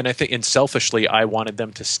 And I think, and selfishly, I wanted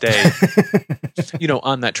them to stay,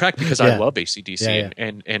 on that track because I love AC/DC.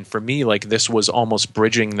 Yeah. And for me, like, this was almost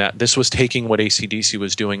bridging that. This was taking what AC/DC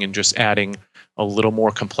was doing and just adding a little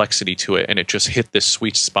more complexity to it. And it just hit this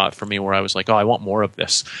sweet spot for me where I was like, oh, I want more of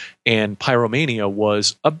this. And Pyromania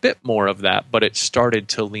was a bit more of that, but it started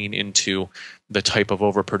to lean into the type of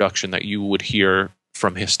overproduction that you would hear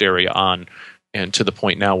from Hysteria on, and to the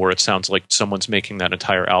point now where it sounds like someone's making that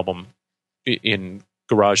entire album in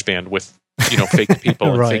GarageBand with fake people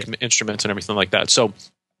and right. fake instruments and everything like that. So,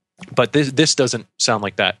 but this doesn't sound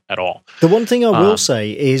like that at all. The one thing I will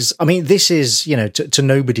say is, I mean, this is to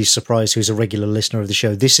nobody's surprise who's a regular listener of the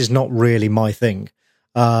show, this is not really my thing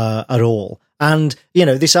at all. And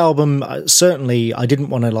this album, certainly I didn't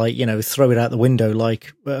want to throw it out the window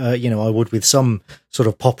like I would with some sort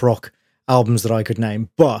of pop rock albums that I could name,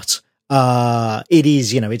 but it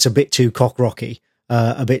is it's a bit too cock rocky,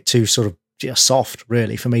 a bit too sort of soft,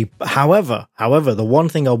 really, for me. However, the one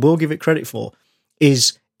thing I will give it credit for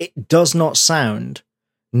is it does not sound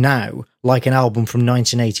now like an album from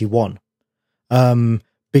 1981,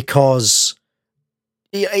 because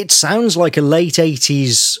it sounds like a late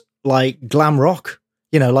 80s like glam rock,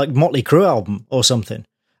 like Motley Crue album or something.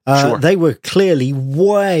 Sure. They were clearly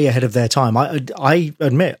way ahead of their time. I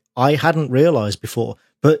admit I hadn't realized before,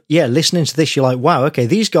 but yeah, listening to this, you're like, wow, okay,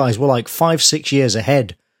 these guys were like 5-6 years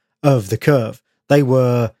ahead of the curve. They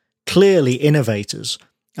were clearly innovators,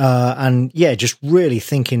 and just really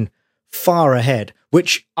thinking far ahead,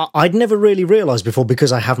 which I'd never really realized before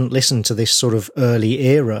because I haven't listened to this sort of early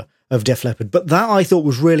era of Def Leppard. But that I thought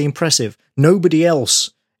was really impressive. Nobody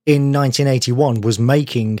else in 1981 was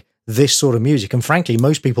making this sort of music, and frankly,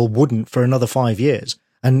 most people wouldn't for another 5 years.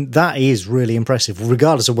 And that is really impressive,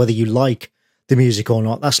 regardless of whether you like the music or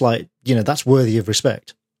not. That's that's worthy of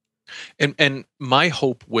respect. And my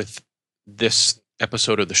hope with this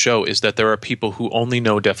episode of the show is that there are people who only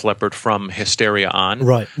know Def Leppard from Hysteria on,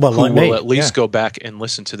 right? Well, who like will me. At least go back and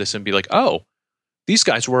listen to this and be like, oh, these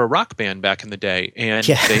guys were a rock band back in the day, and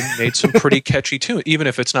they made some pretty catchy tunes. Even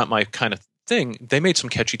if it's not my kind of thing, they made some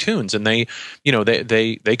catchy tunes, and they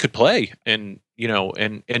could play, and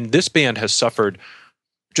and this band has suffered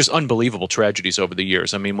just unbelievable tragedies over the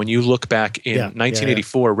years. I mean, when you look back in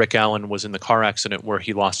 1984, Rick Allen was in the car accident where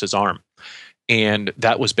he lost his arm. And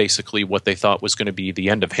that was basically what they thought was going to be the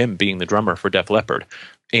end of him being the drummer for Def Leppard.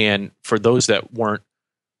 And for those that weren't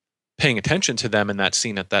paying attention to them in that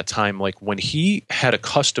scene at that time, like when he had a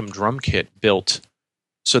custom drum kit built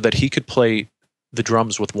so that he could play the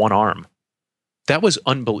drums with one arm, that was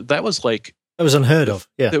unbelievable. That was like, that was unheard of.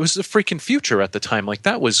 Yeah. It was the freaking future at the time. Like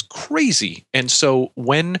that was crazy. And so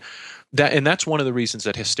when that, and that's one of the reasons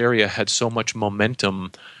that Hysteria had so much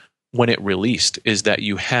momentum when it released, is that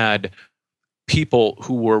you had people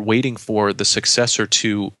who were waiting for the successor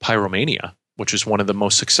to Pyromania, which is one of the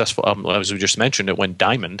most successful albums. As we just mentioned, it went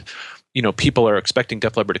diamond. You know, people are expecting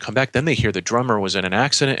Def Leppard to come back. Then they hear the drummer was in an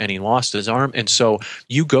accident and he lost his arm. And so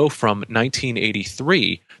you go from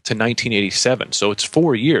 1983 to 1987. So it's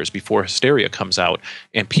 4 years before Hysteria comes out,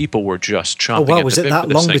 and people were just chomping at the bit. Was it that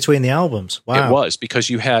long between the albums? Wow. It was, because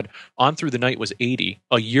you had On Through the Night was 80.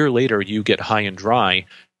 A year later, you get High and Dry.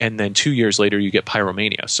 And then 2 years later, you get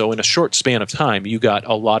Pyromania. So in a short span of time, you got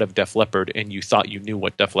a lot of Def Leppard, and you thought you knew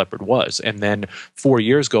what Def Leppard was. And then 4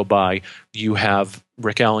 years go by, you have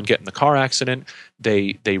Rick Allen get in the car accident.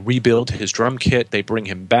 They rebuild his drum kit. They bring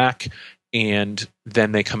him back, and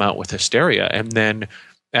then they come out with Hysteria. And then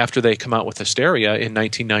after they come out with Hysteria in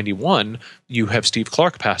 1991, you have Steve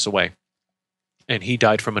Clark pass away. And he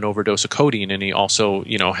died from an overdose of codeine, and he also,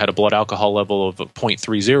 you know, had a blood alcohol level of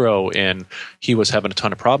 0.30, and he was having a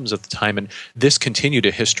ton of problems at the time. And this continued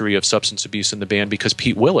a history of substance abuse in the band, because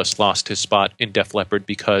Pete Willis lost his spot in Def Leppard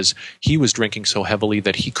because he was drinking so heavily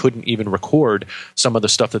that he couldn't even record some of the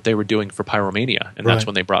stuff that they were doing for Pyromania. And that's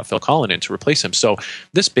when they brought Phil Collen in to replace him. So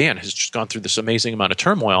this band has just gone through this amazing amount of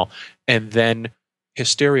turmoil, and then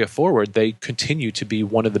Hysteria forward, they continue to be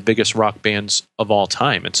one of the biggest rock bands of all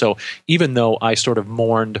time. And so even though I sort of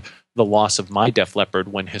mourned the loss of my Def Leppard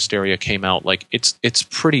when Hysteria came out, like it's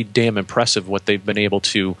pretty damn impressive what they've been able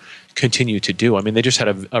to continue to do. I mean, they just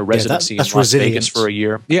had a residency in Las Vegas for a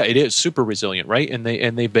year. Yeah, it is super resilient, right? And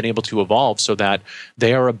they've been able to evolve so that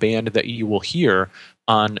they are a band that you will hear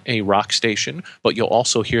on a rock station, but you'll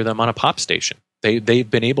also hear them on a pop station. They've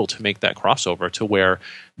been able to make that crossover to where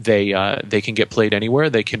they can get played anywhere.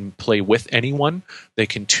 They can play with anyone. They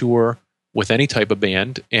can tour with any type of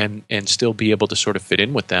band and still be able to sort of fit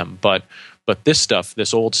in with them. But this stuff,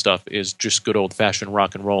 this old stuff, is just good old fashioned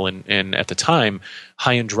rock and roll. And at the time,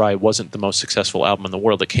 High and Dry wasn't the most successful album in the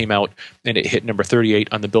world. It came out and it hit number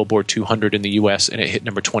 38 on the Billboard 200 in the US, and it hit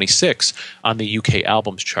number 26 on the UK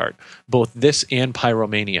albums chart. Both this and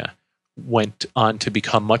Pyromania went on to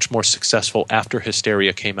become much more successful after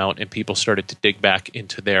Hysteria came out and people started to dig back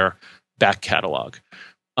into their back catalog.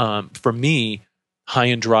 For me, High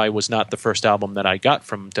and Dry was not the first album that I got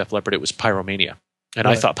from Def Leppard. It was Pyromania. And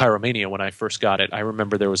I thought Pyromania, when I first got it, I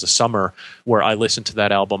remember there was a summer where I listened to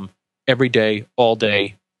that album every day, all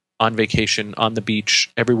day, on vacation, on the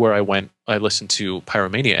beach, everywhere I went, I listened to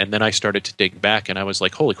Pyromania. And then I started to dig back, and I was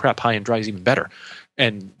like, holy crap, High and Dry is even better.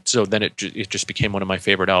 And so then it just became one of my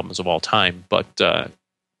favorite albums of all time. But I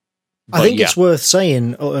think it's worth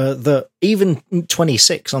saying that even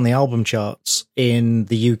 26 on the album charts in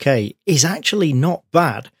the UK is actually not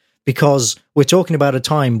bad, because we're talking about a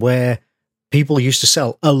time where people used to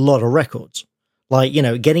sell a lot of records. Like, you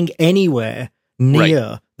know, getting anywhere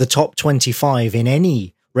near the top 25 in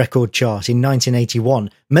any record chart in 1981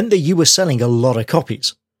 meant that you were selling a lot of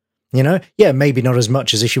copies. You know, yeah, maybe not as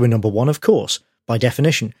much as issue number one, of course, by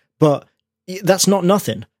definition, but that's not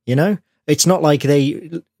nothing, you know? It's not like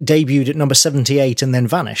they debuted at number 78 and then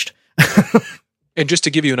vanished. And just to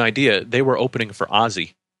give you an idea, they were opening for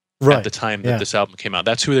Ozzy at the time that this album came out.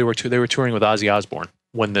 That's who they were. They were touring with Ozzy Osbourne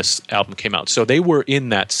when this album came out. So they were in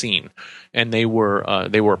that scene, and they were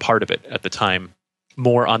a part of it at the time,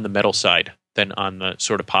 more on the metal side than on the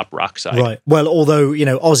sort of pop rock side. Right. Well, although, you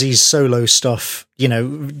know, Ozzy's solo stuff, you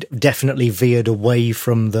know, definitely veered away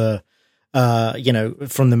from the, you know,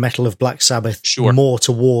 from the metal of Black Sabbath, more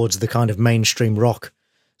towards the kind of mainstream rock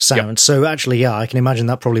sound. Yep. So actually, yeah, I can imagine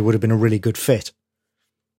that probably would have been a really good fit.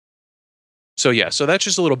 So yeah, so that's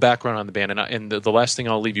just a little background on the band, and the last thing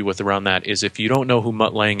I'll leave you with around that is, if you don't know who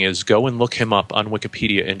Mutt Lange is, go and look him up on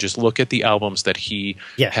Wikipedia and just look at the albums that he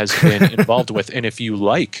has been involved with. And if you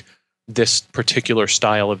like this particular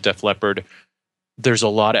style of Def Leppard, there's a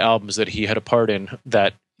lot of albums that he had a part in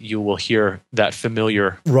that you will hear that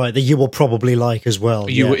familiar, right, that you will probably like as well.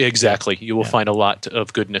 Exactly, you will find a lot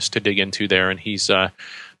of goodness to dig into there, and he's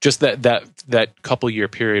just that couple year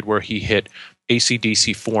period where he hit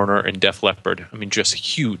AC/DC, Foreigner, and Def Leppard. I mean, just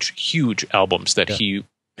huge albums that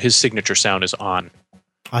his signature sound is on.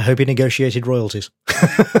 I hope he negotiated royalties.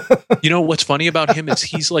 You know, what's funny about him is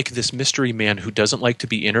he's like this mystery man who doesn't like to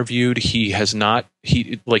be interviewed. If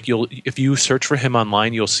you search for him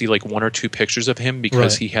online, you'll see like 1 or 2 pictures of him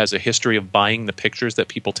because he has a history of buying the pictures that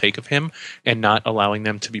people take of him and not allowing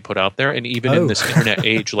them to be put out there. And even in this internet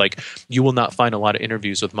age, like, you will not find a lot of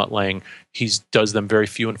interviews with Mutt Lange. He does them very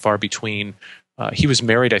few and far between. He was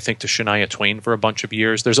married, I think, to Shania Twain for a bunch of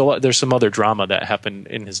years. There's some other drama that happened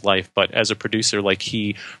in his life, but as a producer, like,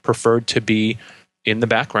 he preferred to be in the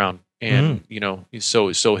background. And you know, so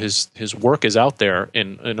his work is out there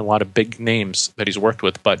in a lot of big names that he's worked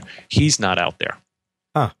with, but he's not out there.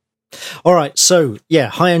 All right, so yeah,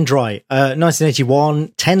 High and Dry,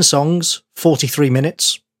 1981, 10 songs, 43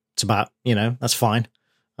 minutes. It's about, you know, that's fine.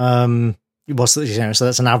 So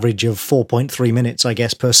that's an average of 4.3 minutes, I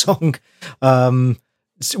guess, per song.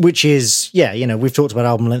 Which is, yeah, you know, we've talked about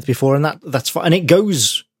album length before, and that's fine. And it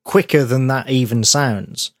goes quicker than that even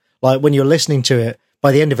sounds. Like, when you're listening to it,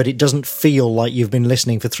 by the end of it, it doesn't feel like you've been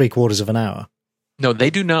listening for 3/4 of an hour. No,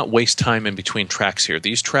 they do not waste time in between tracks here.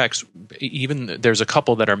 These tracks, even there's a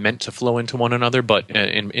couple that are meant to flow into one another, but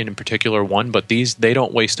in particular one, but they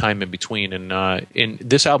don't waste time in between. And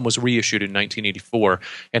this album was reissued in 1984,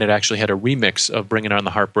 and it actually had a remix of Bringing On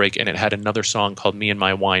the Heartbreak, and it had another song called Me and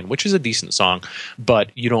My Wine, which is a decent song,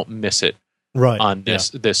 but you don't miss it on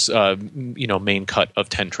this main cut of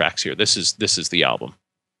 10 tracks here. This is the album.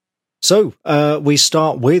 So we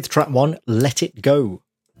start with track 1, Let It Go.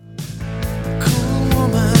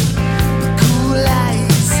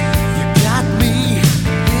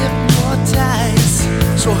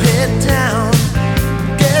 So head down,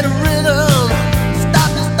 get a rhythm,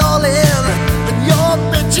 stop the stalling, and you're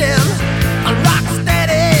bitching, I'm rock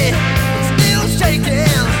steady, I'm still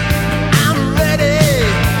shaking, I'm ready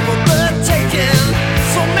for the taking,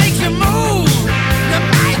 so make your move, you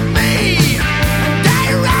make me,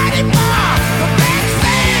 get ready for the big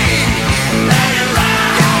thing, let it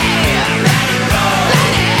roll, yeah, let it roll,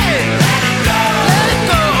 let it go, let it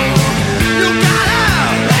go, you gotta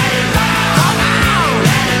let it roll, come on.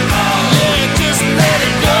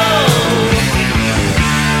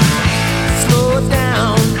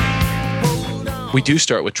 We do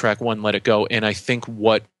start with track 1, Let It Go, and I think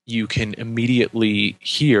what you can immediately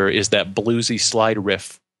hear is that bluesy slide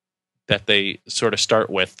riff that they sort of start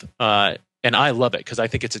with, and I love it because I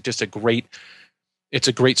think it's a great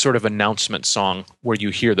sort of announcement song where you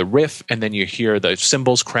hear the riff and then you hear the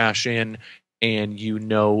cymbals crash in, and you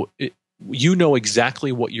know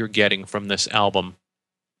exactly what you're getting from this album,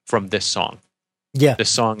 from this song. Yeah, this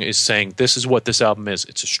song is saying this is what this album is.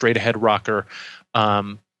 It's a straight ahead rocker.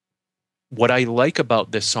 What I like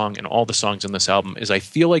about this song and all the songs in this album is I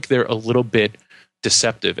feel like they're a little bit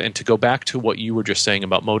deceptive. And to go back to what you were just saying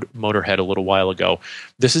about Motorhead a little while ago,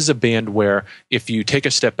 this is a band where if you take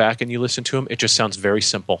a step back and you listen to them, it just sounds very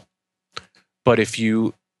simple. But if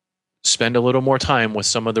you spend a little more time with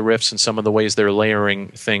some of the riffs and some of the ways they're layering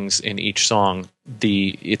things in each song,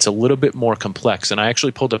 it's a little bit more complex. And I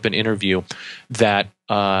actually pulled up an interview that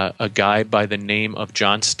a guy by the name of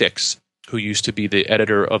John Styx, who used to be the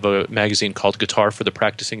editor of a magazine called Guitar for the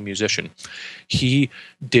Practicing Musician, he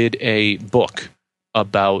did a book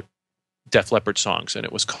about Def Leppard songs, and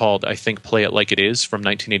it was called, I think, Play It Like It Is, from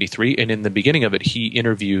 1983. And in the beginning of it, he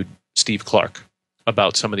interviewed Steve Clark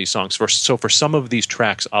about some of these songs. So for some of these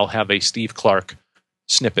tracks, I'll have a Steve Clark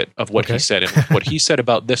snippet of what he said. And what he said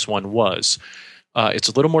about this one was, it's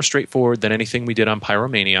a little more straightforward than anything we did on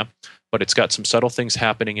Pyromania, but it's got some subtle things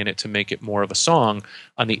happening in it to make it more of a song.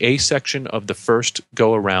 On the A section of the first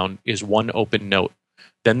go-around is one open note.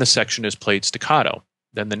 Then the section is played staccato.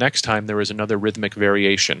 Then the next time there is another rhythmic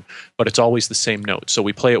variation, but it's always the same note. So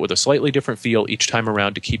we play it with a slightly different feel each time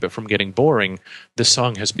around to keep it from getting boring. This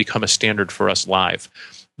song has become a standard for us live.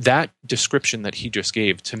 That description that he just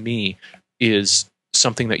gave, to me, is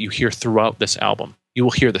something that you hear throughout this album. You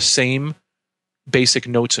will hear the same basic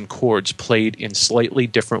notes and chords played in slightly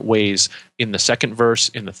different ways in the second verse,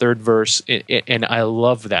 in the third verse, and I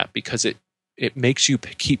love that because it makes you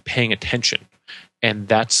keep paying attention. And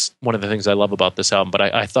that's one of the things I love about this album. But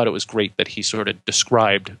I thought it was great that he sort of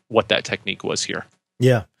described what that technique was here.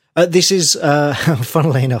 Yeah. This is,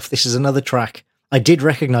 funnily enough, this is another track. I did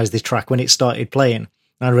recognize this track when it started playing.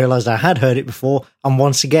 And I realized I had heard it before. And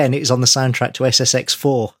once again, it's on the soundtrack to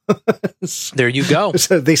SSX4. There you go.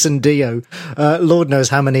 So this and Dio. Lord knows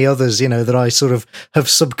how many others, that I sort of have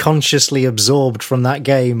subconsciously absorbed from that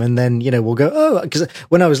game. And then, we'll go, oh, because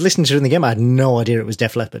when I was listening to it in the game, I had no idea it was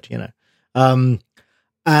Def Leppard,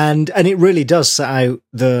 And it really does set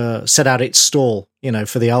out its stall,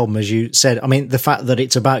 for the album, as you said. I mean, the fact that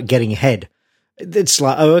it's about getting ahead it's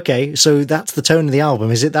like, oh, okay, so that's the tone of the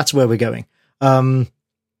album, is it? That's where we're going.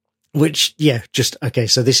 Which, yeah, just, okay,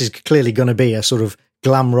 so this is clearly going to be a sort of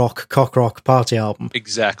glam rock, cock rock party album.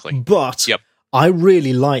 Exactly. But Yep. I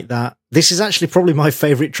really like that. This is actually probably my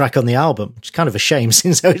favourite track on the album, which is kind of a shame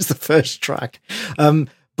since it's the first track.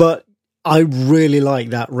 But I really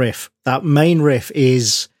like that riff. That main riff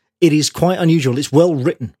it is quite unusual. It's well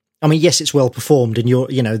written. I mean, yes, it's well performed, and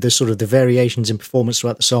the sort of the variations in performance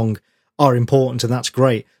throughout the song are important, and that's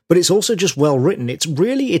great. But it's also just well written. It's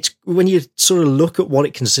when you sort of look at what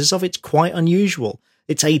it consists of, it's quite unusual.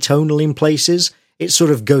 It's atonal in places. It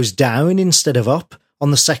sort of goes down instead of up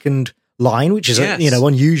on the second line, which is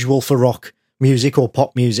unusual for rock music or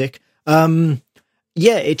pop music.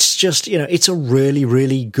 It's just it's a really,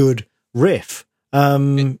 really good riff.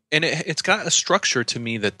 And it's got a structure to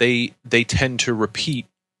me that they tend to repeat.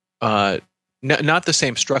 Not the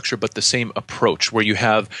same structure, but the same approach, where you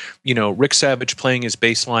have, Rick Savage playing his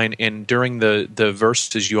bass line, and during the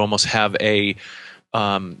verses, you almost have they're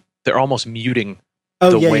almost muting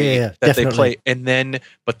the way that definitely. they play,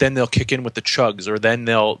 but then they'll kick in with the chugs, or then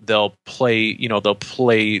they'll play, they'll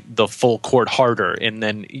play the full chord harder, and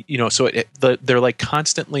then so they're like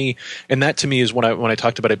constantly, and that to me is when I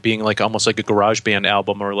talked about it being like almost like a garage band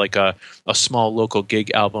album, or like a small local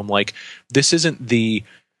gig album. Like this isn't the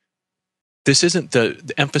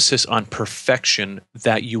emphasis on perfection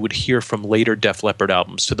that you would hear from later Def Leppard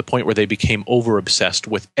albums, to the point where they became over obsessed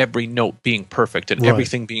with every note being perfect and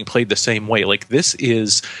everything being played the same way. Like this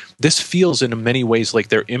feels in many ways like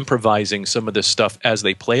they're improvising some of this stuff as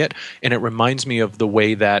they play it. And it reminds me of the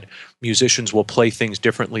way that musicians will play things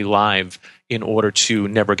differently live in order to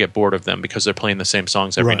never get bored of them, because they're playing the same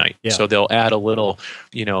songs every night. Yeah. So they'll add a little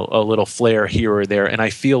flair here or there. And I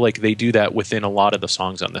feel like they do that within a lot of the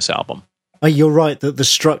songs on this album. You're right that the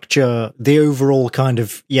structure, the overall kind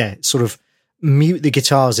of, sort of mute the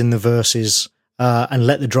guitars in the verses and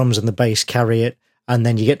let the drums and the bass carry it. And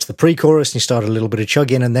then you get to the pre-chorus and you start a little bit of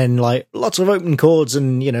chugging, and then like lots of open chords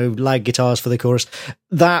and, lag guitars for the chorus.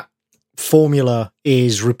 That formula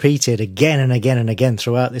is repeated again and again and again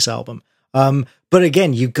throughout this album. But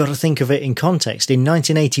again, you've got to think of it in context. In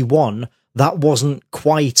 1981, that wasn't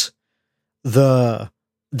quite the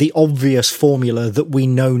obvious formula that we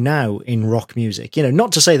know now in rock music.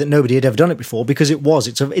 Not to say that nobody had ever done it before, because it was.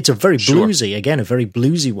 It's a very bluesy, again, a very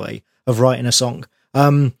bluesy way of writing a song.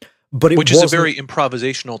 But which is a very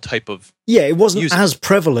improvisational type of it wasn't music. As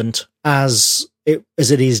prevalent as it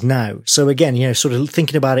is now. So again, sort of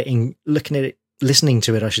thinking about it, looking at it, listening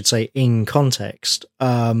to it, I should say, in context.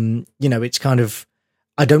 It's kind of,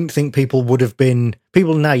 I don't think people would have been...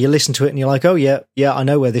 People now, you listen to it and you're like, oh, yeah, I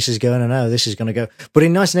know where this is going, I know this is going to go. But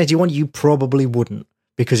in 1981, you probably wouldn't,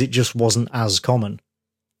 because it just wasn't as common.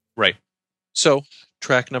 Right. So,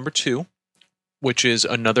 track number 2, which is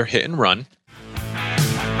another hit and run.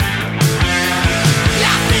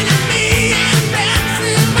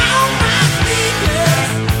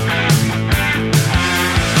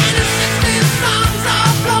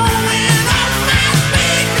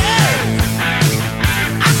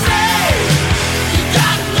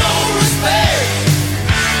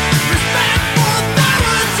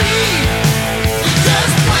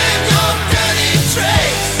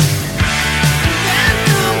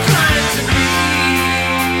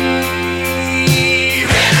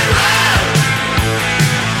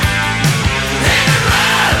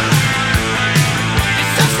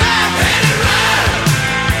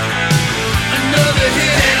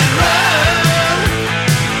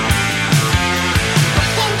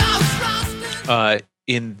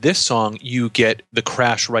 In this song, you get the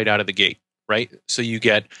crash right out of the gate, right? So you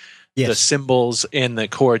get the cymbals and the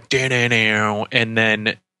chord, and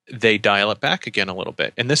then they dial it back again a little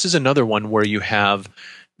bit. And this is another one where you have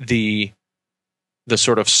the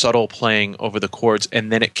sort of subtle playing over the chords,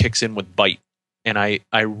 and then it kicks in with bite. And I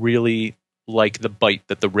really like the bite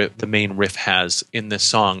that the main riff has in this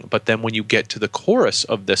song. But then when you get to the chorus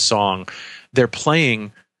of this song, they're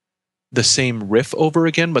playing the same riff over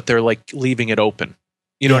again, but they're like leaving it open.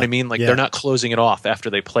 You know what I mean? Like they're not closing it off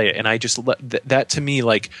after they play it. And I just that to me,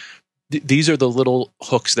 like these are the little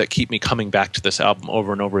hooks that keep me coming back to this album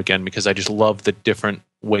over and over again, because I just love the different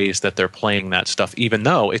ways that they're playing that stuff, even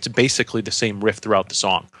though it's basically the same riff throughout the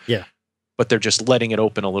song. Yeah. But they're just letting it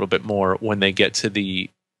open a little bit more when they get to the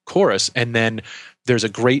chorus. And then there's a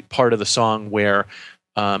great part of the song where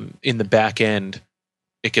in the back end,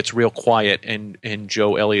 it gets real quiet, and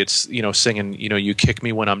Joe Elliott's, singing, you kick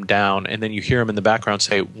me when I'm down. And then you hear him in the background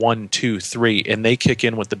say 1, 2, 3, and they kick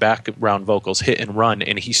in with the background vocals, hit and run,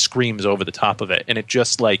 and he screams over the top of it. And it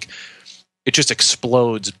just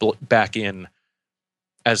explodes back in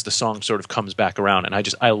as the song sort of comes back around. And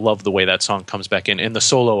I love the way that song comes back in. And the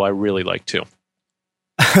solo I really like too.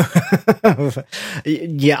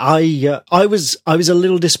 Yeah, I was a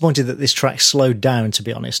little disappointed that this track slowed down, to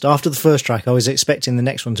be honest. After the first track, I was expecting the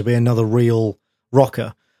next one to be another real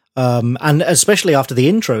rocker. And especially after the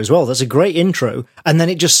intro as well. That's a great intro. And then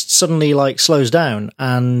it just suddenly like slows down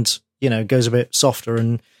and, goes a bit softer.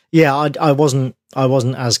 And yeah, I wasn't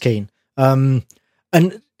as keen.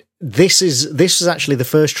 And this is actually the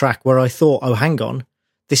first track where I thought, oh, hang on,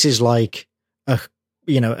 this is like a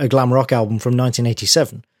glam rock album from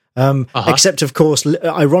 1987. Except, of course,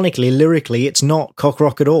 ironically, lyrically, it's not cock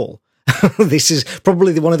rock at all. This is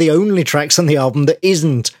probably one of the only tracks on the album that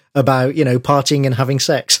isn't about, partying and having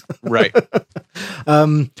sex. Right.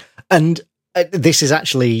 And this is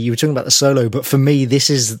actually, you were talking about the solo, but for me, this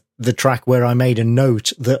is the track where I made a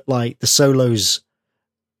note that, like, the solos,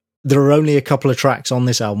 there are only a couple of tracks on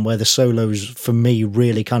this album where the solos, for me,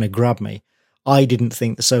 really kind of grabbed me. I didn't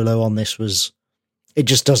think the solo on this it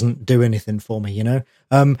just doesn't do anything for me, Yep.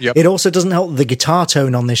 It also doesn't help that the guitar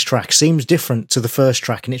tone on this track seems different to the first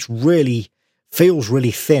track, and feels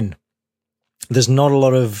really thin. There's not a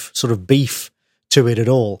lot of sort of beef to it at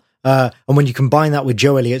all. And when you combine that with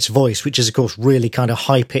Joe Elliott's voice, which is, of course, really kind of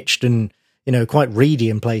high-pitched and, quite reedy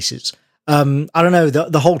in places, I don't know,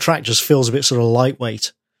 the whole track just feels a bit sort of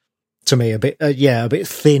lightweight to me, a bit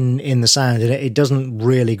thin in the sound, and it doesn't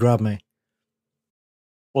really grab me.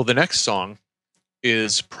 Well, the next song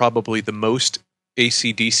is probably the most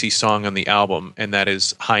AC/DC song on the album, and that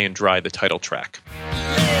is High and Dry, the title track.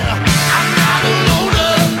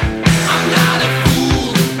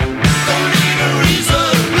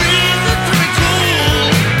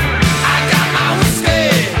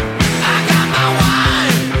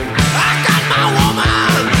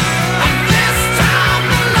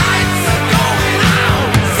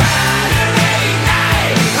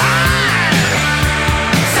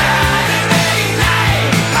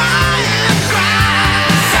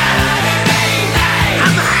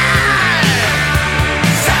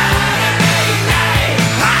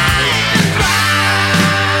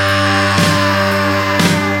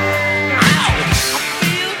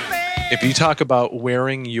 If you talk about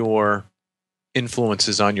wearing your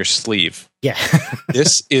influences on your sleeve, yeah,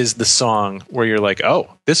 this is the song where you're like,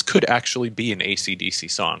 oh, this could actually be an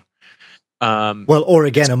AC/DC song. Well, or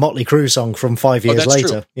again, a Motley Crue song from 5 years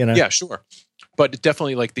later. True. Yeah, sure. But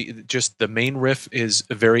definitely, like the main riff is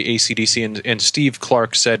very AC/DC, and Steve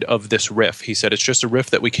Clark said of this riff, he said it's just a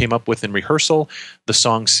riff that we came up with in rehearsal. The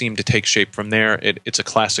song seemed to take shape from there. It's a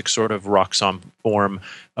classic sort of rock song form.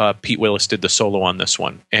 Pete Willis did the solo on this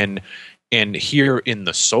one, and here in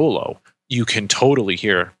the solo, you can totally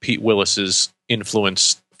hear Pete Willis's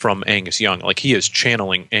influence from Angus Young. Like, he is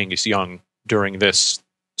channeling Angus Young during this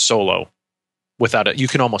solo. Without it, you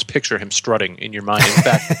can almost picture him strutting in your mind. In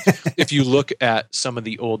fact, if you look at some of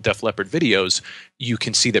the old Def Leppard videos, you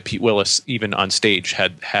can see that Pete Willis, even on stage,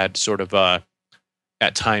 had sort of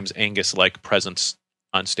at times Angus-like presence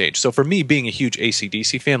on stage. So for me, being a huge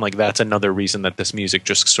AC/DC fan, like, that's another reason that this music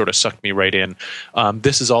just sort of sucked me right in.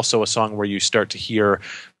 This is also a song where you start to hear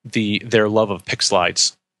their love of pick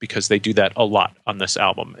slides, because they do that a lot on this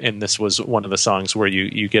album. And this was one of the songs where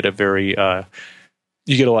you get a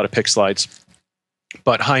lot of pick slides.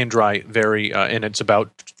 But High and Dry, and it's about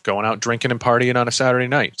going out drinking and partying on a Saturday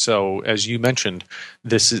night. So, as you mentioned,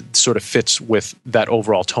 this sort of fits with that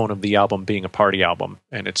overall tone of the album being a party album,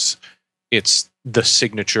 and it's the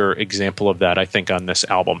signature example of that, I think, on this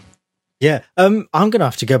album. Yeah, I'm going to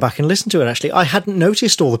have to go back and listen to it, actually. I hadn't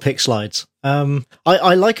noticed all the pick slides.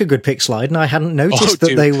 I like a good pick slide, and I hadn't noticed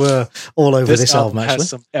that they were all over this album, actually. Has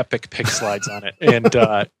some epic pick slides on it. And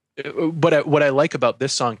what I like about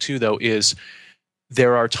this song, too, though, is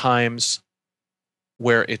there are times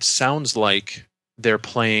where it sounds like they're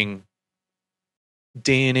playing which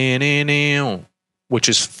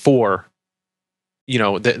is 4,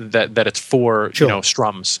 that it's 4, sure,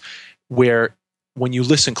 strums, where when you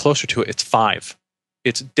listen closer to it, it's 5.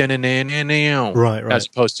 It's right, as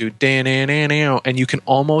opposed to and you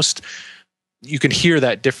can hear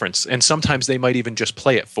that difference. And sometimes they might even just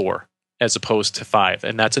play it 4 as opposed to 5.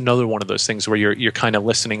 And that's another one of those things where you're kind of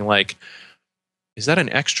listening like, is that an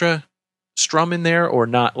extra strum in there or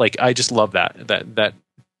not? Like, I just love that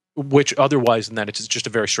which otherwise than that, it's just a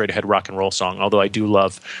very straight ahead rock and roll song. Although I do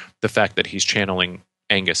love the fact that he's channeling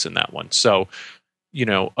Angus in that one. So,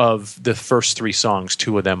 of the first 3 songs,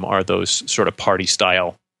 2 of them are those sort of party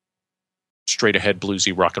style, straight ahead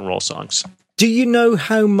bluesy rock and roll songs. Do you know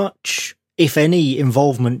how much, if any,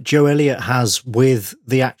 involvement Joe Elliott has with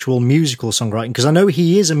the actual musical songwriting? Because I know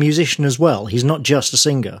he is a musician as well. He's not just a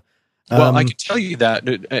singer. Well, I can tell you that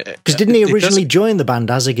because didn't he originally join the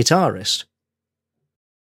band as a guitarist?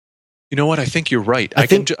 You know what? I think you're right. I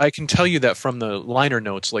can tell you that from the liner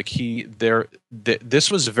notes. Like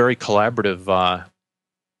this was a very collaborative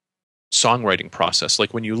songwriting process.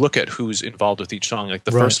 Like when you look at who's involved with each song, like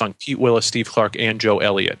the first song, Pete Willis, Steve Clark, and Joe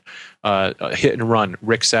Elliott. Hit and Run,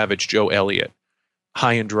 Rick Savage, Joe Elliott.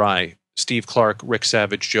 High and Dry, Steve Clark, Rick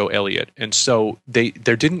Savage, Joe Elliott. And so there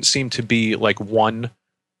didn't seem to be like one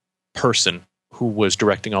person who was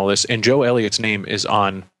directing all this. And Joe Elliott's name is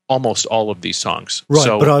on almost all of these songs. Right,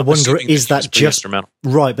 so but I wonder, is that just instrumental?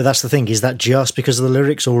 Right, but that's the thing. Is that just because of the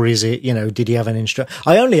lyrics, or is it, did he have an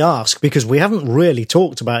I only ask because we haven't really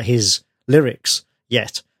talked about his lyrics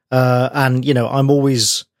yet. And, I'm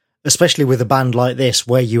always, especially with a band like this,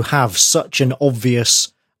 where you have such an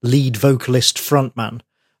obvious lead vocalist frontman,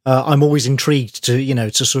 I'm always intrigued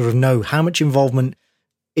to sort of know how much involvement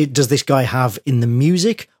does this guy have in the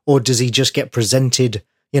music, or does he just get presented?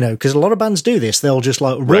 Because a lot of bands do this. They'll just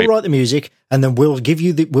we'll write the music, and then we'll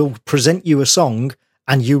present you a song,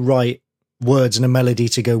 and you write words and a melody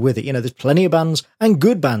to go with it. There's plenty of bands, and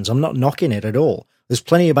good bands. I'm not knocking it at all. There's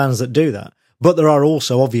plenty of bands that do that. But there are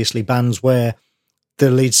also obviously bands where the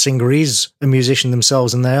lead singer is a musician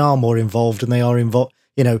themselves, and they are more involved, and they are involved.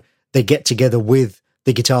 They get together with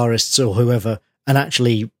the guitarists or whoever, and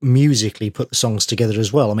actually musically put the songs together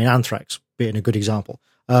as well. I mean, Anthrax being a good example.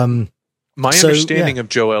 My understanding of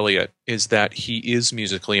Joe Elliott is that he is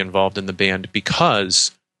musically involved in the band,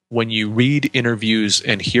 because when you read interviews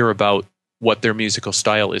and hear about what their musical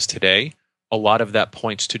style is today, a lot of that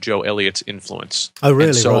points to Joe Elliott's influence. Oh, really?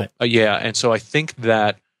 And so, right. Yeah, and so I think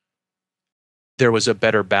that there was a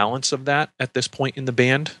better balance of that at this point in the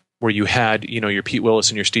band, where you had, your Pete Willis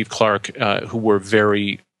and your Steve Clark, who were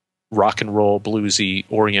very rock and roll, bluesy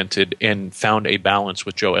oriented, and found a balance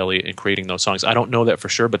with Joe Elliott in creating those songs. I don't know that for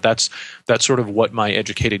sure, but that's sort of what my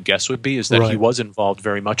educated guess would be, is that he was involved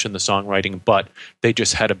very much in the songwriting, but they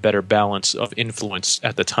just had a better balance of influence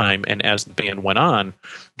at the time. And as the band went on,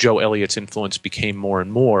 Joe Elliott's influence became more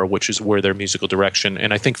and more, which is where their musical direction,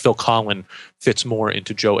 and I think Phil Collen fits more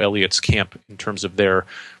into Joe Elliott's camp in terms of their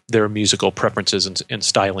musical preferences and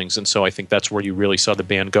stylings, and so I think that's where you really saw the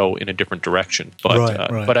band go in a different direction. But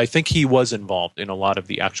but I think he was involved in a lot of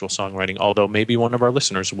the actual songwriting. Although maybe one of our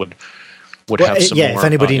listeners would have some more. If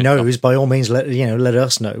anybody knows, by all means, let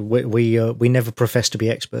us know. We never profess to be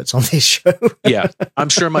experts on this show. Yeah, I'm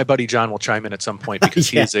sure my buddy John will chime in at some point, because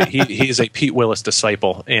he is a Pete Willis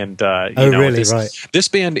disciple, and this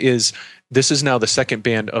band is. This is now the second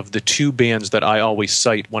band of the two bands that I always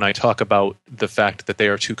cite when I talk about the fact that they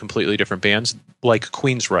are two completely different bands. Like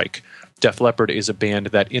Queensryche, Def Leppard is a band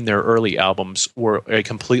that in their early albums were a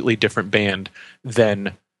completely different band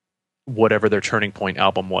than whatever their Turning Point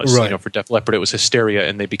album was. Right. For Def Leppard, it was Hysteria,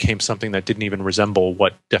 and they became something that didn't even resemble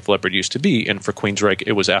what Def Leppard used to be. And for Queensryche,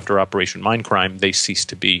 it was after Operation Mindcrime, they ceased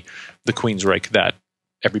to be the Queensryche that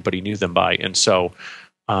everybody knew them by. And so...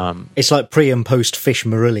 it's like pre and post Fish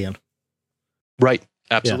Marillion. Right,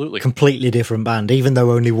 absolutely. Yeah, completely different band. Even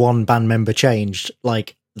though only one band member changed,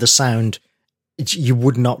 like the sound, you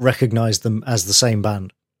would not recognize them as the same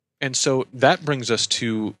band. And so that brings us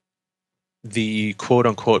to the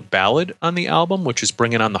quote-unquote ballad on the album, which is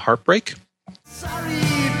Bringing on the Heartbreak. Sorry,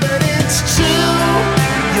 but it's true.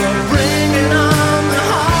 You're bringing on the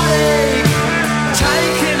heartache,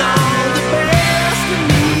 taking all the best of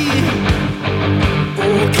me.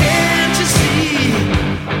 Oh, can't you see?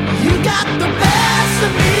 You got the best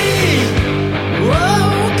of me.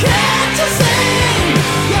 Oh, can't you see?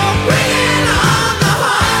 You're bringing on the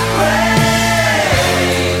heartbreak,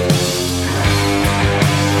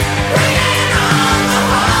 bringing on the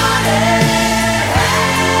heartache.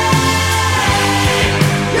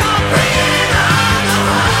 You're bringing on the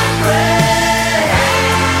heartbreak,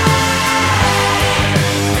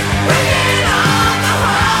 bringing on the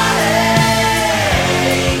heartache.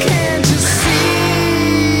 Can't you see?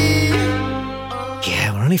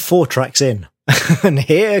 Yeah, we're only 4 tracks in, and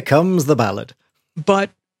here comes the ballad. But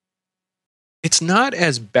it's not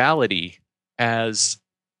as ballady as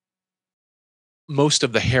most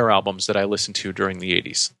of the Hair albums that I listened to during the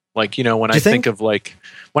 80s. Like, when I think of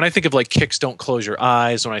Kicks Don't Close Your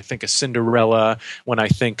Eyes, when I think of Cinderella, when I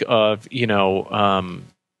think of, even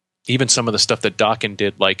some of the stuff that Dokken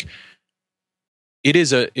did, like it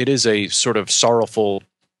is a sort of sorrowful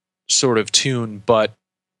sort of tune, but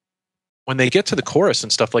when they get to the chorus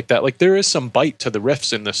and stuff like that, like there is some bite to the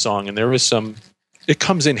riffs in this song, and it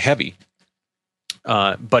comes in heavy.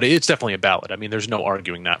 But it's definitely a ballad. I mean, there's no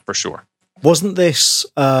arguing that for sure. Wasn't this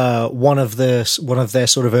one of their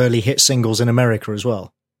sort of early hit singles in America as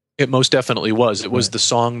well? It most definitely was. It was the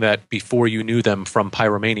song that before you knew them from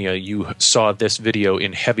Pyromania, you saw this video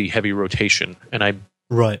in heavy, heavy rotation. And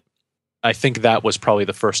I think that was probably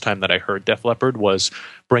the first time that I heard Def Leppard was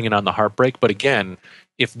Bringing on the Heartbreak. But again,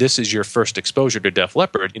 if this is your first exposure to Def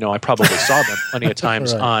Leppard, I probably saw them plenty of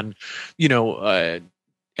times on,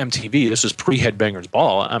 MTV. This was pre-Headbangers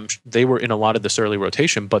Ball. They were in a lot of this early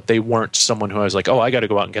rotation, but they weren't someone who I was like, oh, I got to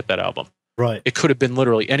go out and get that album. Right. It could have been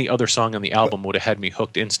literally any other song on the album would have had me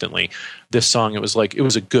hooked instantly. This song, it was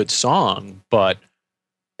a good song, but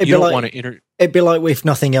you don't want to It'd be like If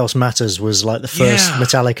Nothing Else Matters was like the first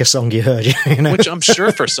Metallica song you heard, Which I'm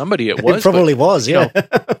sure for somebody it was. It probably was, yeah.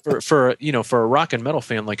 For a rock and metal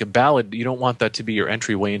fan, like a ballad, you don't want that to be your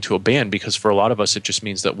entryway into a band, because for a lot of us, it just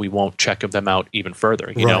means that we won't check them out even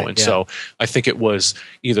further, know? And so I think it was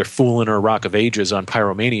either Foolin' or Rock of Ages on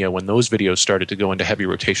Pyromania when those videos started to go into heavy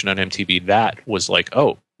rotation on MTV. That was like,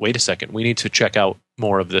 oh, wait a second, we need to check out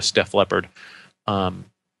more of this Def Leppard.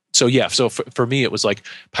 So for me, it was like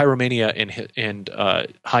Pyromania and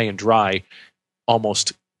High and Dry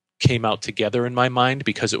almost came out together in my mind,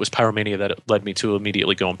 because it was Pyromania that led me to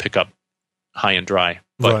immediately go and pick up High and Dry.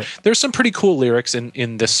 But there's some pretty cool lyrics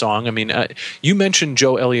in this song. I mean, you mentioned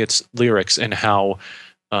Joe Elliott's lyrics and how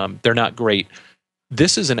they're not great.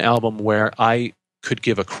 This is an album where I could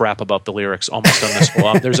give a crap about the lyrics almost on this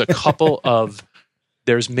whole album.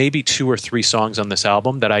 There's maybe 2 or 3 songs on this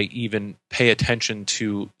album that I even pay attention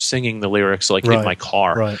to singing the lyrics in my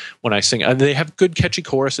car when I sing. And they have good catchy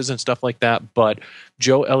choruses and stuff like that, but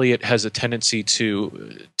Joe Elliott has a tendency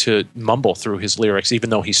to mumble through his lyrics, even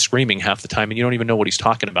though he's screaming half the time and you don't even know what he's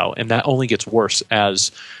talking about. And that only gets worse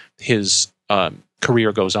as his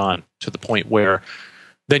career goes on, to the point where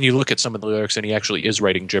then you look at some of the lyrics and he actually is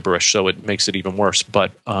writing gibberish, so it makes it even worse.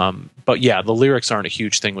 But yeah, the lyrics aren't a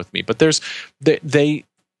huge thing with me. But they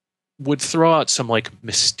would throw out some like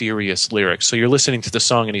mysterious lyrics. So you're listening to the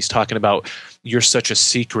song and he's talking about, you're such a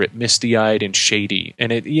secret, misty-eyed and shady.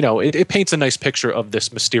 And it paints a nice picture of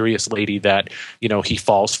this mysterious lady that, he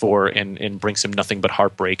falls for and brings him nothing but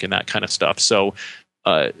heartbreak and that kind of stuff. So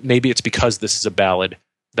maybe it's because this is a ballad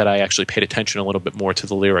that I actually paid attention a little bit more to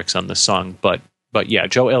the lyrics on this song. But yeah,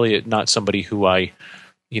 Joe Elliott, not somebody who I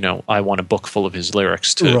want a book full of his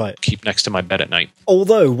lyrics to keep next to my bed at night.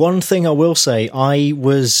 Although, one thing I will say, I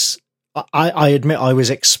admit I was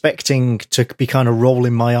expecting to be kind of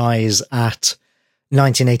rolling my eyes at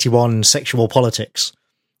 1981 Sexual Politics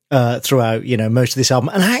throughout, most of this album.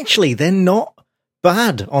 And actually, they're not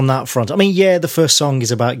bad on that front. I mean, yeah, the first song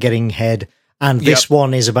is about getting head, and this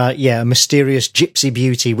one is about, a mysterious gypsy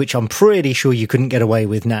beauty, which I'm pretty sure you couldn't get away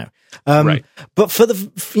with now. But for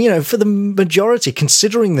the majority,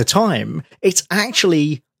 considering the time, it's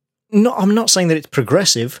actually not. I'm not saying that it's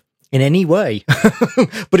progressive in any way,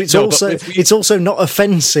 but it's also not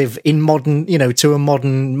offensive in modern, to a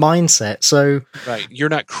modern mindset. So you're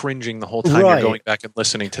not cringing the whole time you're going back and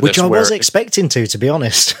listening to which this. Which I was expecting to be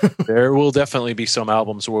honest. There will definitely be some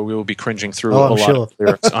albums where we will be cringing through a lot of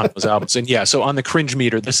lyrics on those albums, and so on the cringe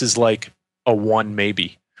meter, this is like a 1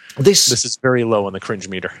 maybe. This is very low on the cringe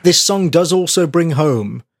meter. This song does also bring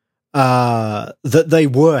home that they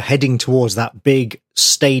were heading towards that big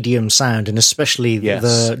stadium sound, and especially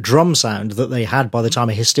the drum sound that they had by the time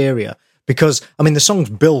of Hysteria. Because, I mean, the song's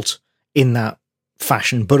built in that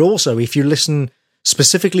fashion, but also if you listen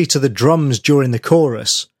specifically to the drums during the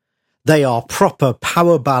chorus, they are proper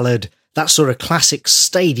power ballad, that sort of classic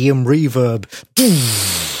stadium reverb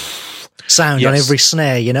sound on every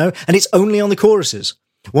snare, and it's only on the choruses.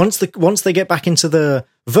 Once they get back into the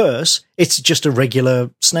verse, it's just a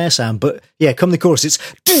regular snare sound. But come the chorus, it's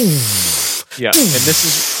and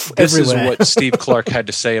this is what Steve Clark had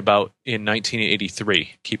to say about in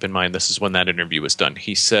 1983. Keep in mind, this is when that interview was done.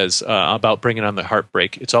 He says about Bringing on the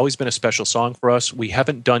Heartbreak, it's always been a special song for us. We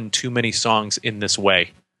haven't done too many songs in this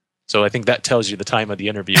way. So I think that tells you the time of the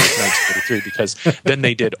interview was 1983, because then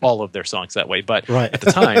they did all of their songs that way. But at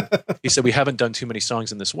the time, he said, we haven't done too many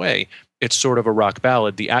songs in this way. It's sort of a rock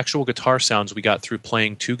ballad. The actual guitar sounds we got through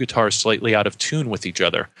playing 2 guitars slightly out of tune with each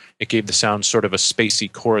other. It gave the sound sort of a spacey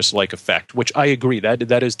chorus-like effect, which I agree.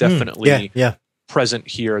 That is definitely present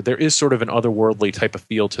here. There is sort of an otherworldly type of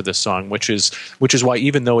feel to this song, which is why,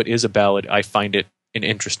 even though it is a ballad, I find it an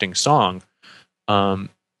interesting song.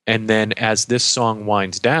 And then as this song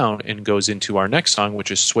winds down and goes into our next song, which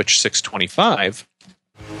is Switch 625,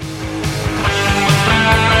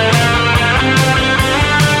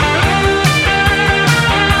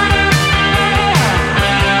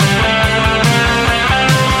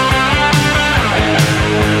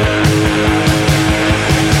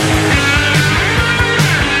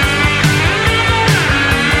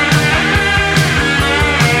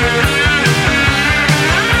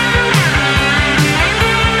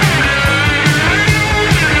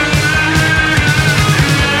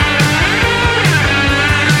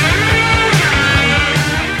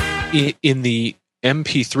 in the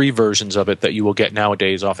MP3 versions of it that you will get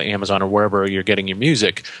nowadays off of Amazon or wherever you're getting your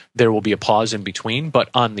music, there will be a pause in between. But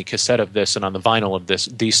on the cassette of this and on the vinyl of this,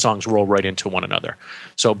 these songs roll right into one another.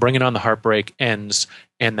 So Bringing on the Heartbreak ends,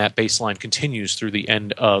 and that bass line continues through the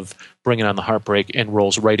end of Bringing on the Heartbreak and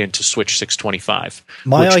rolls right into Switch 625.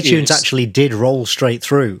 My iTunes actually did roll straight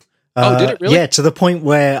through. Oh, did it really? Yeah, to the point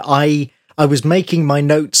where I was making my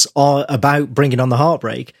notes about Bringing on the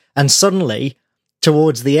Heartbreak, and suddenly,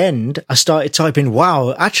 towards the end, I started typing,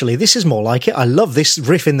 wow, actually, this is more like it. I love this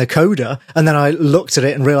riff in the coda. And then I looked at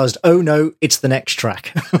it and realized, oh no, it's the next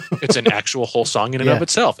track. It's an actual whole song in and of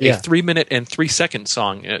itself. A 3-minute and 3-second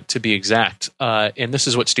song, to be exact. And this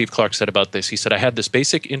is what Steve Clark said about this. He said, I had this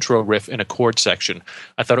basic intro riff and a chord section.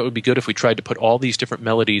 I thought it would be good if we tried to put all these different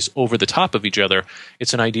melodies over the top of each other.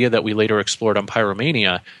 It's an idea that we later explored on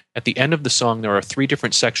Pyromania. At the end of the song, there are 3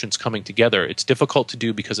 different sections coming together. It's difficult to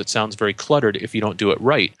do because it sounds very cluttered if you don't do it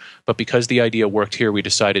right. But because the idea worked here, we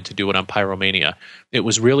decided to do it on Pyromania. It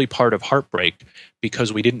was really part of Heartbreak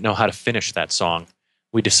because we didn't know how to finish that song.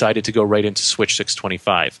 We decided to go right into Switch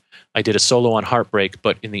 625. I did a solo on Heartbreak,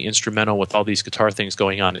 but in the instrumental with all these guitar things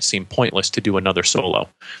going on, it seemed pointless to do another solo.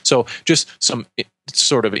 So just some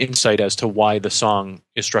sort of insight as to why the song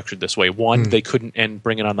is structured this way. One, they couldn't end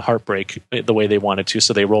Bring It on the Heartbreak the way they wanted to,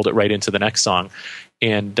 so they rolled it right into the next song.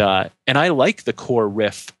 And I like the core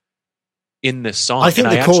riff in this song. I think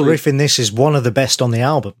the core riff in this is one of the best on the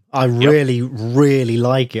album. I really, really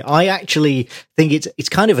like it. I actually think it's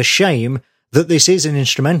kind of a shame that this is an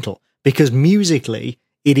instrumental, because musically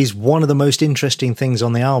it is one of the most interesting things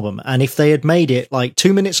on the album. And if they had made it like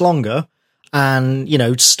 2 minutes longer and, you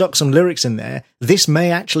know, stuck some lyrics in there, this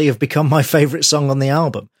may actually have become my favorite song on the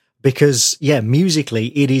album, because musically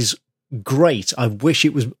it is great. I wish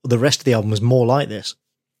the rest of the album was more like this.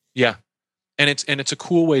 Yeah. And it's a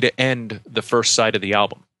cool way to end the first side of the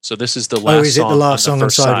album. So this is the last song. Oh, is it the last song on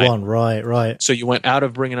side 1? Right. So you went out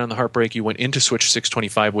of Bringing on the Heartbreak, you went into Switch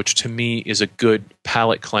 625, which to me is a good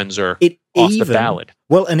palate cleanser off the ballad.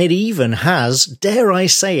 Well, and it even has, dare I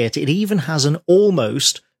say it even has an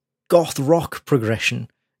almost goth rock progression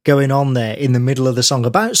going on there in the middle of the song,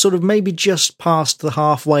 about sort of maybe just past the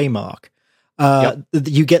halfway mark.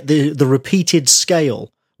 You get the repeated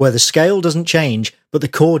scale, where the scale doesn't change, but the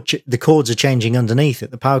chords are changing underneath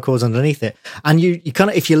it, the power chords underneath it. And you kind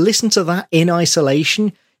of, if you listen to that in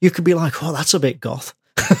isolation, you could be like, oh, that's a bit goth.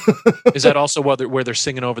 Is that also where they're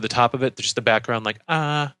singing over the top of it? Just the background, like,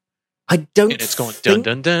 I don't. And it's going dun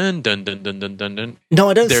dun dun dun dun dun dun dun dun. No,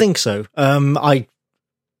 I don't think so. I'd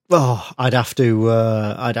have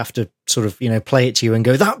to sort of, play it to you and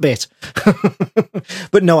go that bit.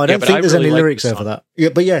 But no, I don't think there's any lyrics over that. Yeah,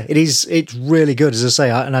 but it's really good, as I say.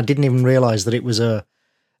 And I didn't even realize that it was a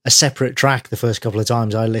separate track the first couple of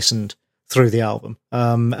times I listened through the album.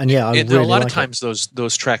 A lot of times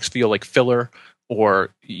those tracks feel like filler, or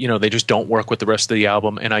they just don't work with the rest of the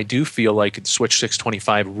album. And I do feel like Switch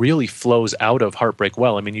 625 really flows out of Heartbreak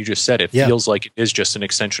well. I mean, you just said it feels like it is just an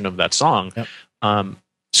extension of that song. Yep.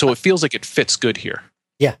 So it feels like it fits good here.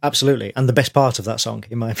 Yeah, absolutely. And the best part of that song,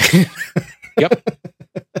 in my opinion. Yep.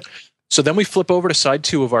 So then we flip over to side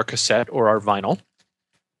 2 of our cassette or our vinyl.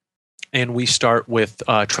 And we start with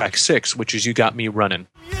track 6, which is You Got Me Running.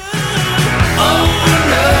 Oh,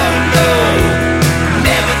 no.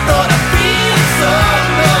 Never thought I'd feel so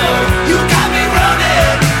low. You got me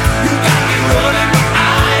running. You got me running, but I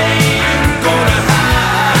ain't gonna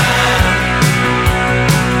hide.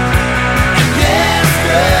 And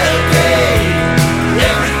yesterday,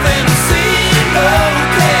 everything seemed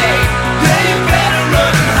okay. Yeah, you better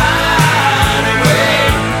run and hide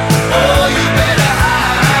away. Oh, you better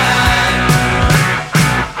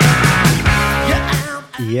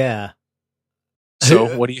hide. Yeah.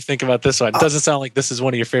 So what do you think about this one? It doesn't sound like this is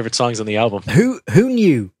one of your favorite songs on the album. Who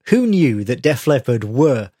knew that Def Leppard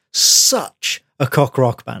were such a cock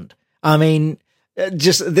rock band? I mean,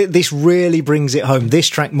 this really brings it home. This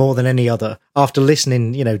track, more than any other, after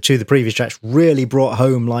listening, to the previous tracks, really brought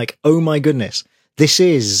home, like, oh my goodness, this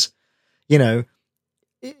is,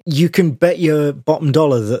 you can bet your bottom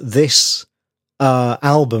dollar that this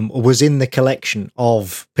album was in the collection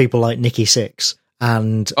of people like Nikki Sixx.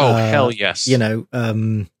 And hell yes,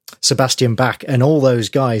 Sebastian Bach and all those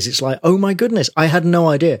guys. It's like, oh my goodness, I had no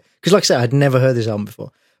idea, because like I said, I'd never heard this album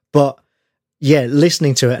before. But yeah,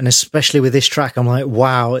 listening to it, and especially with this track, I'm like,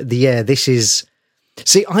 wow, this is.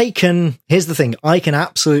 See, here's the thing, I can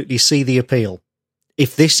absolutely see the appeal.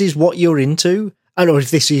 If this is what you're into, or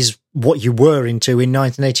if this is what you were into in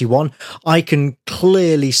 1981, I can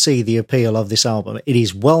clearly see the appeal of this album. It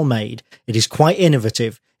is well made. It is quite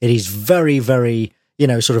innovative. It is very, very,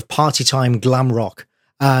 sort of party time glam rock.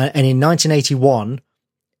 And in 1981,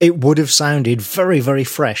 it would have sounded very, very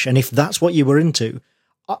fresh. And if that's what you were into,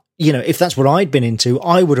 if that's what I'd been into,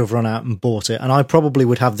 I would have run out and bought it. And I probably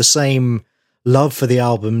would have the same love for the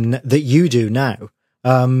album that you do now.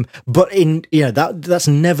 But that's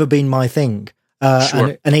never been my thing.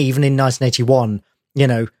 Sure. And even in 1981,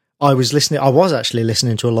 I was actually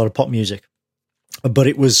listening to a lot of pop music, but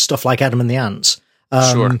it was stuff like Adam and the Ants.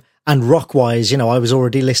 Sure. And rock-wise, I was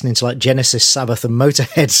already listening to like Genesis, Sabbath, and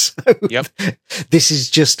Motorhead. So Yep. this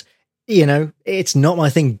is just, it's not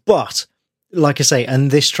my thing. But like I say,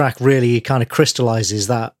 and this track really kind of crystallizes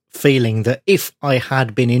that feeling that if I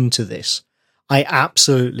had been into this, I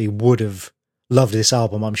absolutely would have loved this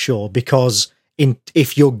album, I'm sure, because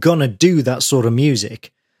if you're gonna do that sort of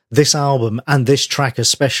music, this album and this track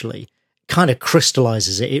especially kind of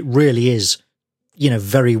crystallizes it. It really is,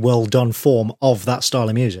 very well done form of that style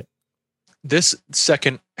of music. This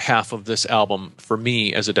second half of this album, for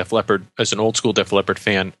me as an old school Def Leppard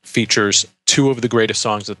fan, features two of the greatest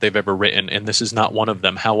songs that they've ever written, and this is not one of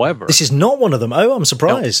them. However, this is not one of them. Oh, I'm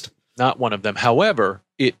surprised. No, not one of them. However,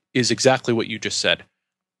 it is exactly what you just said.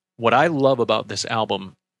 What I love about this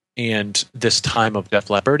album and this time of Def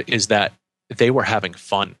Leppard is that they were having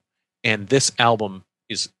fun. And this album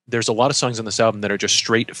there's a lot of songs on this album that are just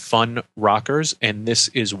straight fun rockers, and this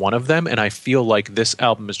is one of them. And I feel like this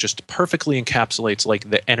album is just perfectly encapsulates like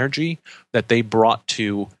the energy that they brought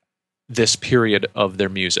to this period of their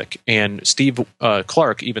music. And Steve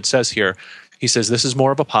Clark even says here, he says, this is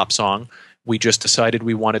more of a pop song. We just decided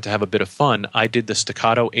we wanted to have a bit of fun. I did the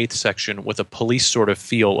staccato eighth section with a Police sort of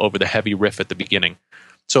feel over the heavy riff at the beginning.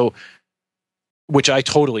 So, which I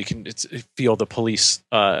totally can feel the Police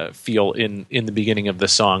feel in the beginning of the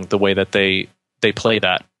song, the way that they play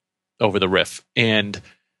that over the riff. And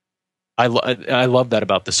I love that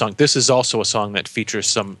about the song. This is also a song that features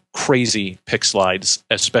some crazy pick slides,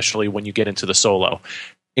 especially when you get into the solo.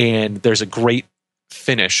 And there's a great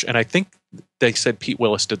finish. And I think they said Pete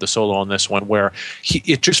Willis did the solo on this one, where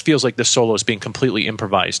it just feels like this solo is being completely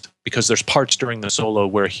improvised, because there's parts during the solo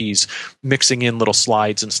where he's mixing in little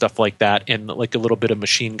slides and stuff like that, and like a little bit of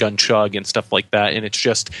Machine Gun Chug and stuff like that. And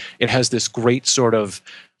it has this great sort of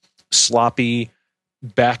sloppy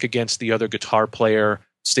back against the other guitar player,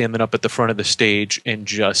 standing up at the front of the stage, and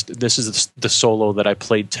this is the solo that I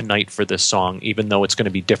played tonight for this song, even though it's going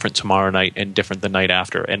to be different tomorrow night and different the night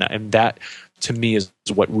after. And that, to me, is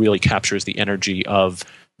what really captures the energy of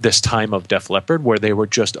this time of Def Leppard, where they were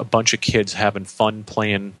just a bunch of kids having fun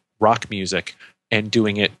playing rock music and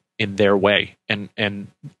doing it in their way. And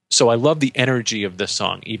so I love the energy of this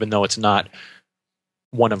song, even though it's not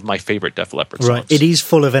one of my favorite Def Leppard songs. Right, it is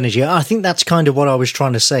full of energy. I think that's kind of what I was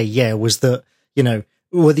trying to say, was that,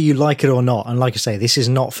 whether you like it or not, and like I say, this is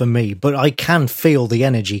not for me, but I can feel the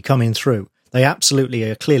energy coming through. They absolutely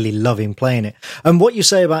are clearly loving playing it. And what you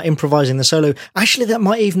say about improvising the solo, actually, that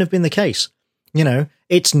might even have been the case.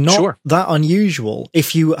 It's not that unusual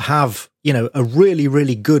if you have, a really,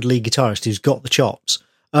 really good lead guitarist who's got the chops.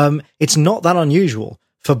 It's not that unusual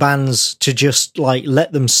for bands to just like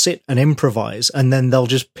let them sit and improvise, and then they'll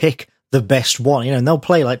just pick the best one, and they'll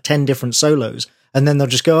play like 10 different solos, and then they'll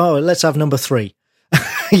just go, oh, let's have number 3,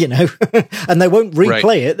 and they won't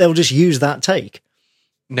replay it. They'll just use that take.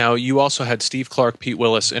 Now, you also had Steve Clark, Pete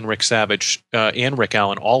Willis, and Rick Savage, and Rick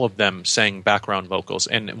Allen, all of them sang background vocals.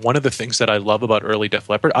 And one of the things that I love about early Def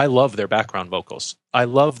Leppard, I love their background vocals. I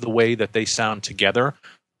love the way that they sound together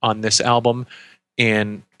on this album,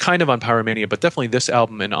 and kind of on Pyromania, but definitely this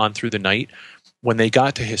album and On Through the Night. When they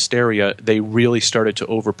got to Hysteria, they really started to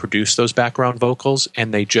overproduce those background vocals,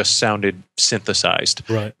 and they just sounded synthesized.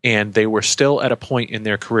 Right. And they were still at a point in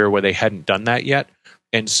their career where they hadn't done that yet.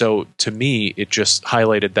 And so, to me, it just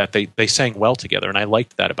highlighted that they sang well together, and I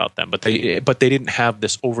liked that about them. But they didn't have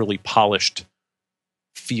this overly polished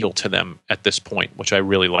feel to them at this point, which I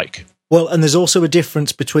really like. Well, and there's also a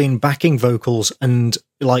difference between backing vocals and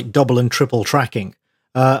like double and triple tracking.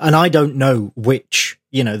 And I don't know which,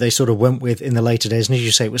 they sort of went with in the later days. And as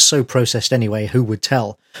you say, it was so processed anyway, who would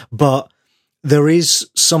tell? But there is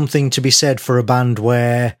something to be said for a band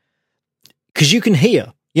where, because you can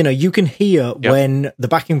hear when the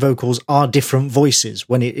backing vocals are different voices,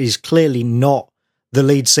 when it is clearly not the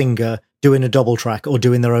lead singer doing a double track or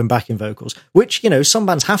doing their own backing vocals, which, some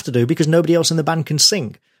bands have to do because nobody else in the band can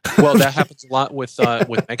sing. Well, that happens a lot with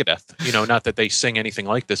Megadeth. Not that they sing anything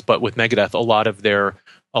like this, but with Megadeth, a lot of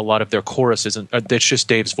their choruses, it's just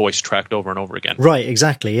Dave's voice tracked over and over again. Right,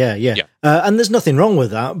 exactly, yeah. And there's nothing wrong with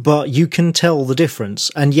that, but you can tell the difference.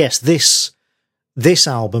 And yes, this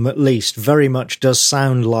album, at least, very much does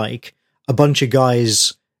sound like a bunch of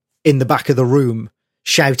guys in the back of the room,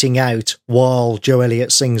 shouting out while Joe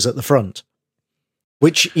Elliott sings at the front,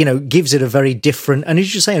 which, you know, gives it a very different, and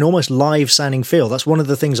as you say, an almost live sounding feel. That's one of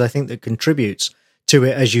the things I think that contributes to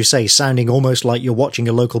it, as you say, sounding almost like you're watching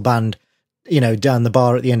a local band, you know, down the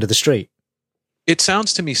bar at the end of the street. It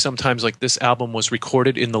sounds to me sometimes like this album was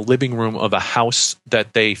recorded in the living room of a house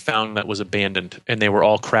that they found that was abandoned, and they were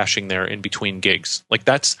all crashing there in between gigs. Like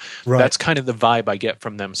that's kind of the vibe I get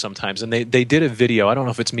from them sometimes. And they did a video. I don't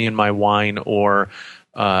know if it's Me and My Wine or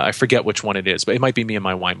I forget which one it is, but it might be Me and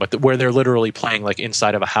My Wine. But where they're literally playing like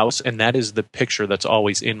inside of a house, and that is the picture that's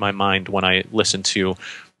always in my mind when I listen to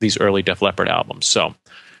these early Def Leppard albums. So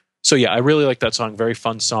yeah, I really like that song. Very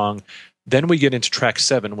fun song. Then we get into track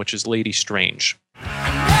 7, which is Lady Strange.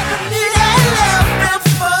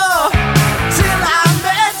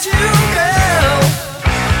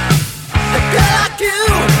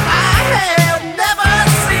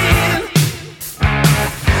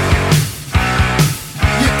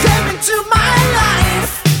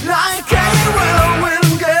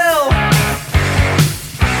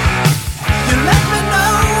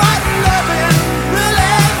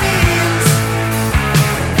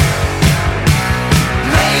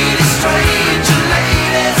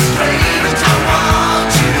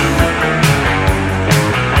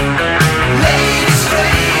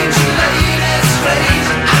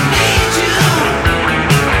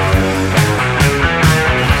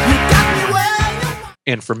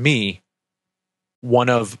 And for me, one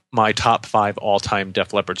of my top 5 all-time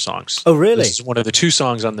Def Leppard songs. Oh, really? This is one of the 2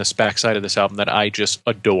 songs on this backside of this album that I just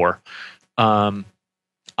adore. I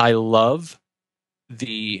love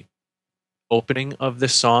the opening of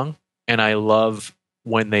this song, and I love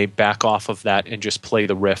when they back off of that and just play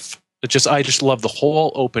the riff. I just love the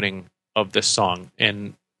whole opening of this song,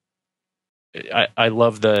 and I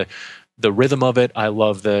love the rhythm of it. I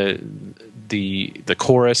love the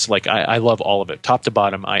chorus. Like I love all of it, top to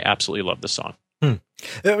bottom. I absolutely love this song.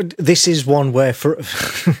 This is one where, for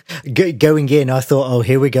going in, I thought, oh,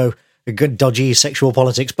 here we go, a good dodgy sexual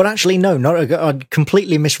politics. But actually, no, I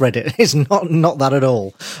completely misread it. It's not that at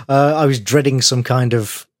all. I was dreading some kind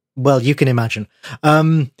of, well, you can imagine.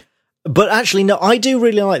 But actually, no, I do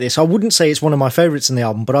really like this. I wouldn't say it's one of my favorites in the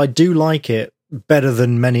album, but I do like it better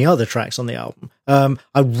than many other tracks on the album.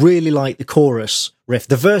 I really like the chorus riff.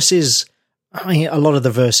 The verses, a lot of the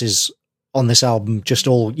verses on this album, just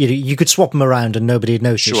all, you could swap them around and nobody'd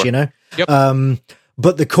notice, sure. you know? Yep.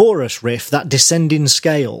 But the chorus riff, that descending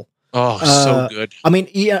scale. Oh, so good. I mean,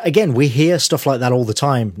 yeah, again, we hear stuff like that all the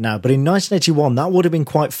time now, but in 1981, that would have been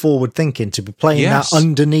quite forward thinking to be playing that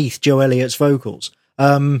underneath Joe Elliott's vocals.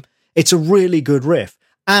 It's a really good riff.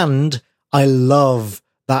 And I love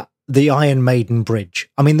the Iron Maiden bridge.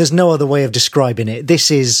 I mean, there's no other way of describing it. This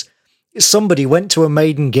is, somebody went to a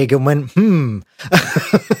Maiden gig and went, and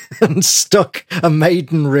stuck a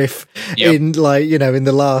Maiden riff in, like, you know, in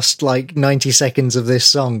the last, like, 90 seconds of this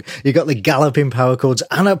song. You got the galloping power chords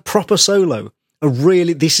and a proper solo.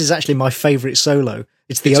 This is actually my favourite solo.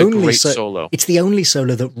 It's a great solo. It's the only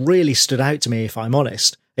solo that really stood out to me, if I'm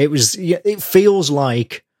honest. It feels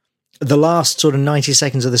like the last sort of 90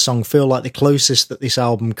 seconds of the song feel like the closest that this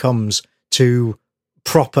album comes to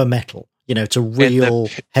proper metal, you know, to real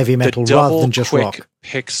heavy metal rather than just rock.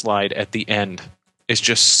 Pick slide at the end is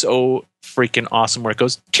just so freaking awesome, where it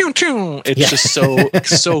goes choo choo. It's just so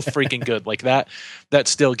freaking good. Like that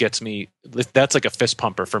still gets me. That's like a fist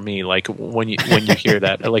pumper for me. Like when you hear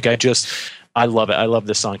that, like I love it. I love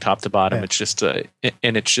this song top to bottom. Yeah. It's just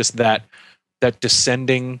and it's just that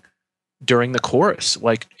descending during the chorus,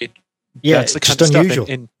 like it. Yeah, that's the just kind of unusual.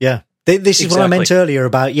 Stuff. This is what I meant earlier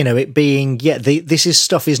about, you know, it being,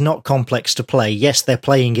 stuff is not complex to play. Yes, they're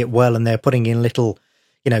playing it well and they're putting in little,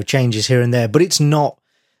 you know, changes here and there, but it's not,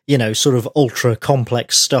 you know, sort of ultra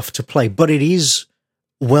complex stuff to play, but it is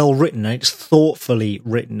well written and it's thoughtfully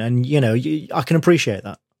written, and, you know, I can appreciate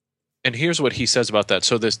that. And here's what he says about that.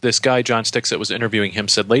 So this guy, John Styx, that was interviewing him,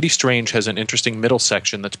 said, Lady Strange has an interesting middle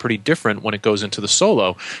section that's pretty different when it goes into the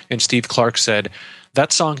solo. And Steve Clark said,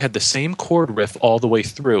 that song had the same chord riff all the way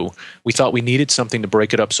through. We thought we needed something to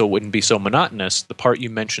break it up so it wouldn't be so monotonous. The part you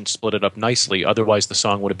mentioned split it up nicely. Otherwise, the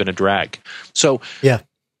song would have been a drag. So yeah,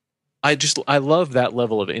 I love that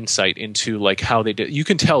level of insight into like how they did. You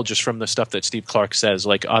can tell just from the stuff that Steve Clark says,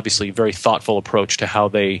 like obviously very thoughtful approach to how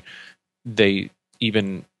they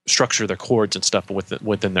even structure their chords and stuff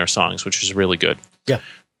within their songs, which is really good. Yeah.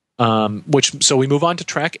 So we move on to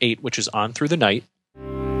track 8, which is On Through the Night.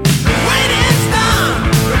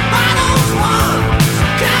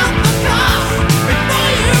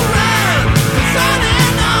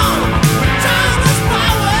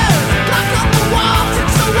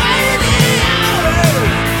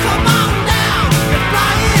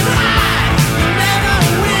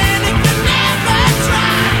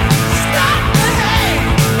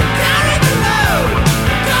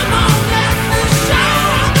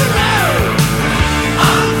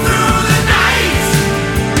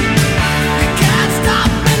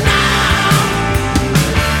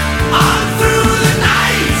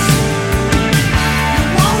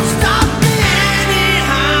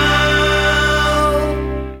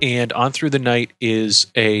 And On Through the Night is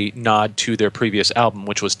a nod to their previous album,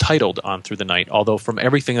 which was titled On Through the Night. Although from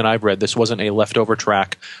everything that I've read, this wasn't a leftover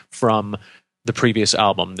track from the previous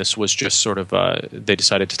album. This was just sort of, they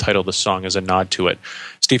decided to title the song as a nod to it.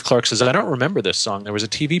 Steve Clark says, I don't remember this song. There was a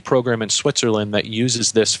TV program in Switzerland that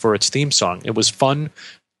uses this for its theme song. It was fun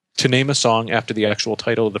to name a song after the actual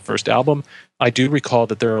title of the first album. I do recall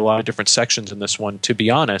that there are a lot of different sections in this one. To be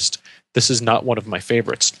honest, this is not one of my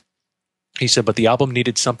favorites. He said, but the album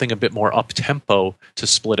needed something a bit more up-tempo to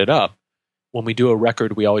split it up. When we do a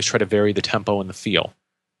record, we always try to vary the tempo and the feel.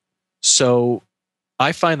 So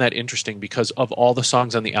I find that interesting because of all the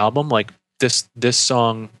songs on the album, like this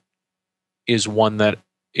song is one that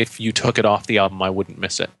if you took it off the album, I wouldn't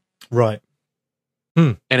miss it. Right.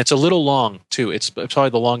 And it's a little long, too. It's probably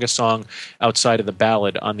the longest song outside of the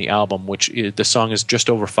ballad on the album, the song is just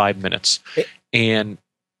over 5 minutes. And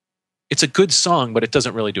it's a good song, but it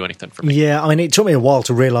doesn't really do anything for me. Yeah, I mean, it took me a while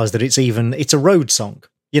to realize that it's a road song.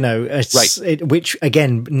 You know, right. Which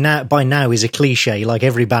again, by now is a cliche. Like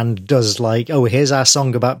every band does, like, oh, here's our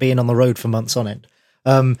song about being on the road for months on end.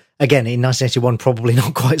 Again, in 1981, probably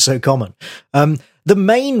not quite so common. The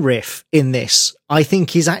main riff in this, I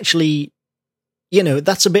think, is actually, you know,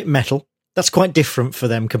 that's a bit metal. That's quite different for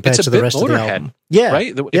them compared to the rest of the album. Yeah,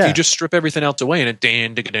 right. If you just strip everything else away and it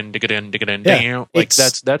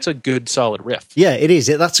that's a good solid riff. Yeah, it is.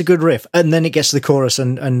 That's a good riff, and then it gets to the chorus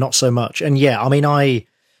and not so much. And yeah, I mean,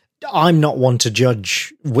 I'm not one to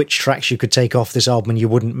judge which tracks you could take off this album and you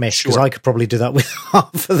wouldn't miss, because I could probably do that with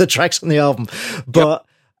half of the tracks on the album. But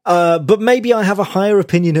maybe I have a higher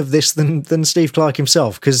opinion of this than Steve Clark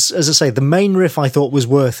himself, because as I say, the main riff I thought was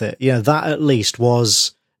worth it. You know, that at least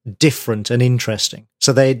was different and interesting.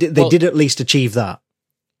 So they did at least achieve that.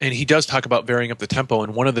 And he does talk about varying up the tempo,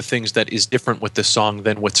 and one of the things that is different with this song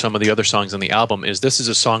than with some of the other songs on the album is this is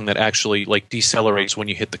a song that actually like decelerates when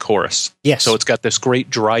you hit the chorus. Yes. So it's got this great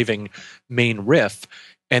driving main riff,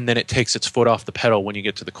 and then it takes its foot off the pedal when you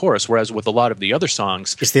get to the chorus, whereas with a lot of the other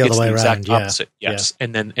songs it's the other way exact around. Opposite. Yes. Yeah.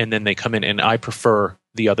 And then they come in, and I prefer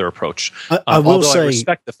the other approach. I will say, I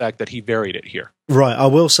respect the fact that he varied it here. Right. I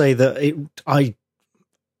will say that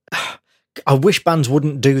I wish bands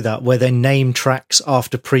wouldn't do that, where they name tracks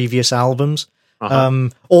after previous albums,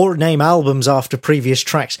 or name albums after previous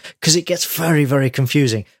tracks, because it gets very, very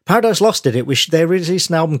confusing. Paradise Lost did it. They released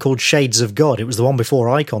an album called Shades of God. It was the one before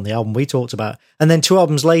Icon, the album we talked about. And then 2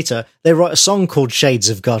 albums later, they write a song called Shades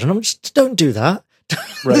of God. And I'm just, don't do that.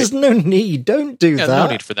 Right. There's no need. Don't do that. No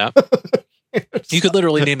need for that. You could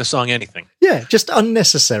literally name the song anything. Yeah, just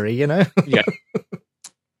unnecessary, you know? Yeah.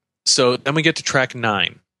 So then we get to track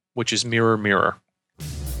 9. Which is Mirror, Mirror. Mirror,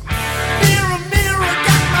 mirror,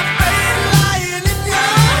 got my face lying in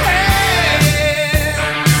your hands.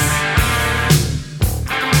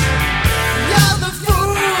 You're the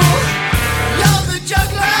fool, you're the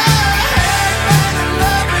juggler, man in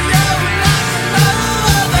love, but you're like no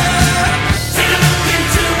other. Take a look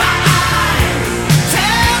into my eyes,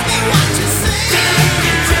 tell me what you see. Take a look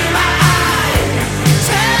into my eyes,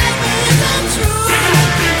 tell me is that true. Take a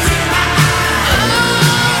look into my eyes.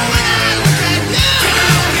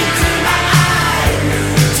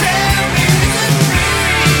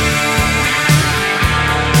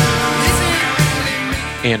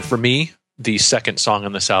 And for me, the second song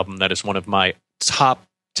on this album that is one of my top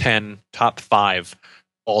 10, top 5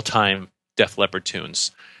 all-time Def Leppard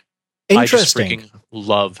tunes. Interesting. I just freaking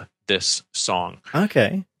love this song.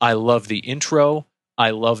 Okay. I love the intro.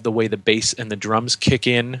 I love the way the bass and the drums kick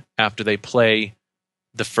in after they play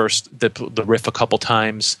the riff a couple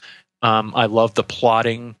times. I love the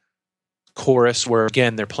plotting chorus where,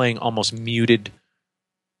 again, they're playing almost muted.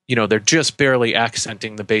 You know, they're just barely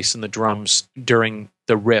accenting the bass and the drums during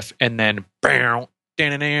the riff, and then like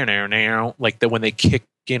when they kick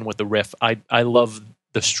in with the riff. I love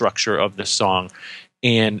the structure of this song,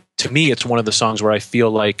 and to me, it's one of the songs where I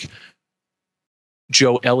feel like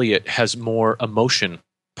Joe Elliott has more emotion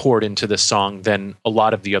poured into this song than a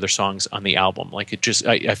lot of the other songs on the album. Like it just,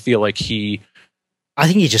 I feel like I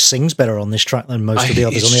think he just sings better on this track than most of the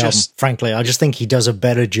others on the album. Frankly, I just think he does a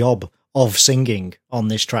better job of singing on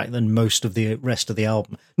this track than most of the rest of the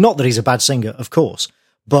album. Not that he's a bad singer, of course,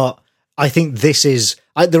 but I think this is...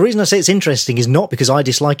 the reason I say it's interesting is not because I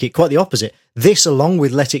dislike it, quite the opposite. This, along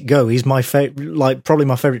with Let It Go, is my probably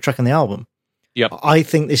my favourite track on the album. Yep. I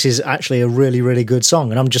think this is actually a really, really good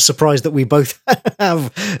song, and I'm just surprised that we both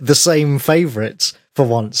have the same favourites for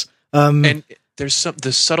once. And there's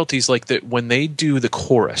the subtleties like that when they do the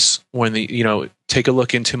chorus, when take a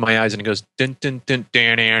look into my eyes and it goes dun dun dun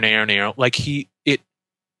dun dun dun dun, like it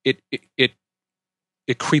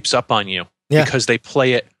creeps up on you because they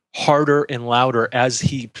play it harder and louder as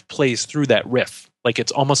he plays through that riff. Like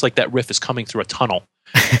it's almost like that riff is coming through a tunnel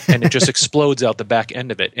and it just explodes out the back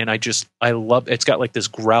end of it. And I love, it's got like this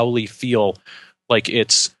growly feel, like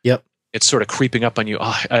it's sort of creeping up on you.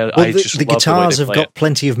 The guitars have got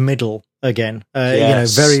plenty of middle again.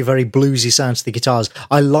 Yes. Very, very bluesy sounds to the guitars.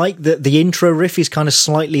 I like that the intro riff is kind of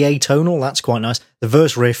slightly atonal. That's quite nice. The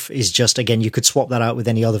verse riff is just, again, you could swap that out with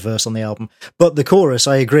any other verse on the album. But the chorus,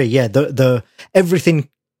 I agree. Yeah, the everything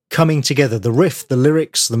coming together, the riff, the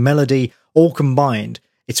lyrics, the melody, all combined.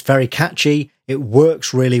 It's very catchy. It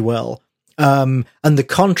works really well. And the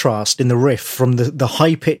contrast in the riff from the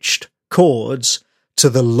high-pitched chords to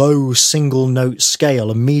the low single note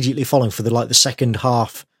scale immediately following for the second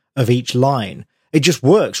half of each line. It just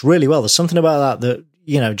works really well. There's something about that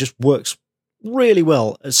just works really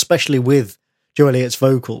well, especially with Joe Elliott's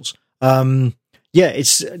vocals. I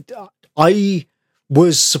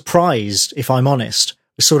was surprised, if I'm honest,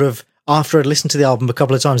 sort of after I'd listened to the album a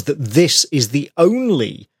couple of times, that this is the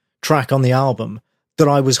only track on the album that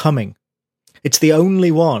I was humming. It's the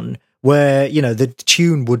only one where, the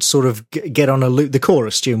tune would sort of get on a loop, the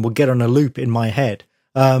chorus tune would get on a loop in my head.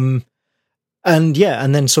 And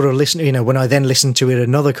then sort of listen, when I then listened to it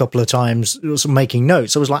another couple of times, making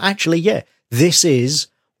notes, I was like, actually, this is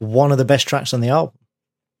one of the best tracks on the album.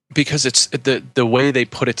 Because it's the way they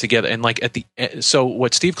put it together. And like so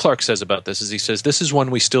what Steve Clark says about this is he says, this is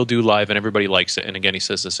one we still do live and everybody likes it. And again, he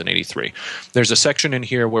says this in 83. There's a section in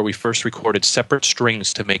here where we first recorded separate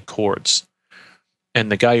strings to make chords.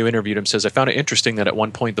 And the guy who interviewed him says, I found it interesting that at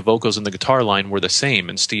one point the vocals and the guitar line were the same.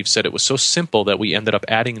 And Steve said it was so simple that we ended up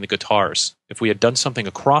adding the guitars. If we had done something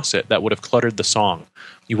across it, that would have cluttered the song.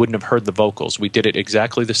 You wouldn't have heard the vocals. We did it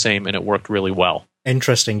exactly the same and it worked really well.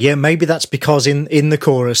 Interesting. Yeah, maybe that's because in the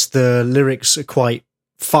chorus, the lyrics are quite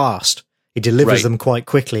fast. He delivers them quite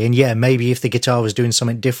quickly. And maybe if the guitar was doing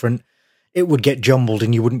something different, it would get jumbled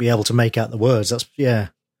and you wouldn't be able to make out the words.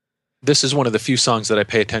 This is one of the few songs that I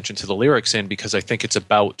pay attention to the lyrics in because I think it's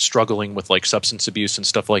about struggling with like substance abuse and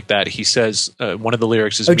stuff like that. He says one of the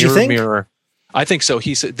lyrics is mirror, mirror. I think so.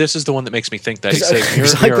 He said this is the one that makes me think that. He says, mirror,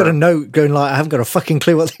 I've got a note going like, I haven't got a fucking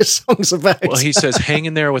clue what this song's about. Well, he says, hang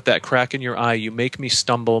in there with that crack in your eye. You make me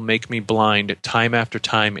stumble, make me blind, time after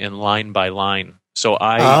time and line by line. So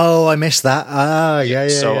I missed that. I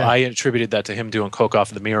attributed that to him doing Coke Off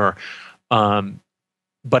the Mirror.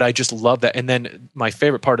 But I just love that. And then my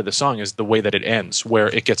favorite part of the song is the way that it ends, where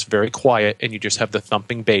it gets very quiet and you just have the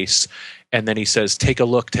thumping bass. And then he says, take a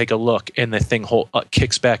look. And the thing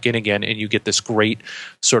kicks back in again. And you get this great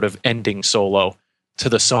sort of ending solo to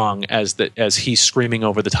the song as he's screaming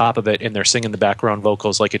over the top of it and they're singing the background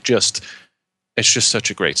vocals. Like it's just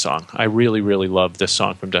such a great song. I really, really love this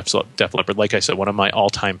song from Def Leppard. Like I said, one of my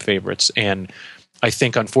all-time favorites. And I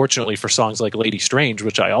think, unfortunately, for songs like Lady Strange,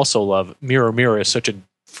 which I also love, Mirror, Mirror is such a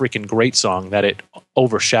freaking great song that it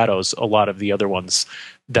overshadows a lot of the other ones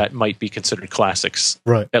that might be considered classics,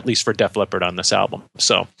 right? At least for Def Leppard on this album.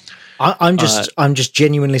 So I'm just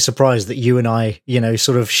genuinely surprised that you and I,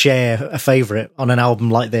 sort of share a favorite on an album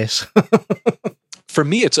like this. For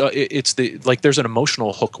me, it's there's an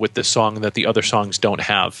emotional hook with this song that the other songs don't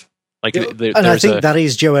have. Like, and I think that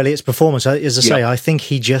is Joe Elliott's performance. As I say, I think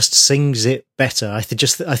he just sings it better. I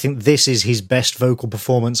think this is his best vocal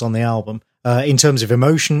performance on the album. In terms of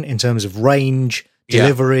emotion, in terms of range,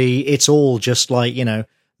 delivery, it's all just like,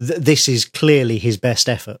 this is clearly his best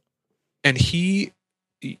effort. And he,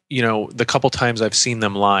 the couple times I've seen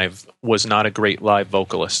them live, was not a great live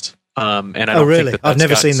vocalist. And I don't think I've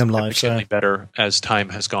never seen them live. Significantly better as time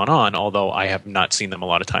has gone on, although I have not seen them a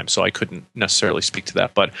lot of times, so I couldn't necessarily speak to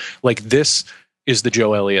that. But like, this is the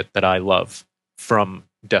Joe Elliott that I love from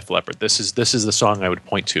Def Leppard. This is the song I would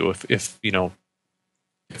point to if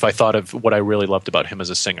I thought of what I really loved about him as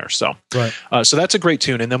a singer. So, so that's a great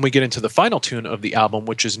tune. And then we get into the final tune of the album,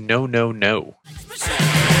 which is No, No, No.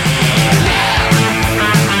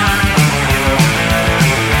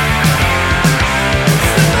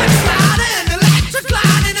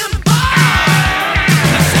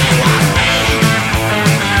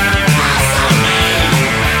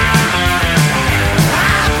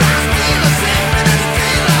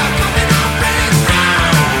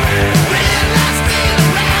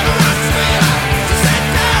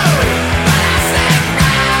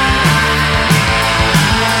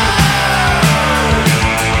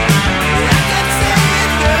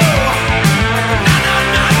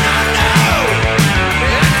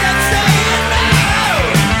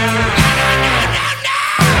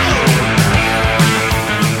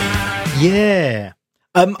 Yeah.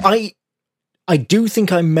 I do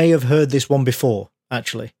think I may have heard this one before,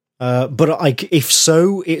 actually. But if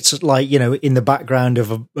so, it's like, you know, in the background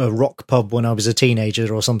of a rock pub when I was a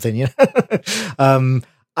teenager or something, you know.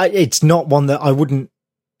 It's not one that I wouldn't,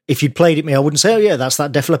 if you'd played it me, I wouldn't say, oh yeah, that's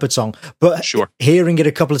that Def Leppard song. But Sure. hearing it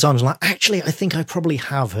a couple of times, I'm like, actually, I think I probably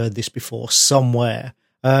have heard this before somewhere.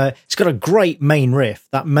 It's got a great main riff.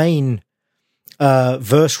 That main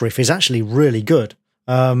verse riff is actually really good.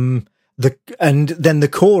 And then the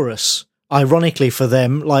chorus, ironically for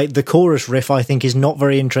them, like the chorus riff, I think is not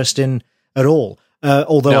very interesting at all.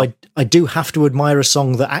 Although No. I do have to admire a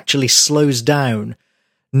song that actually slows down,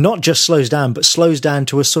 not just slows down, but slows down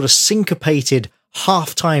to a sort of syncopated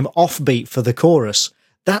half-time offbeat for the chorus.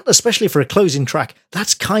 That, especially for a closing track,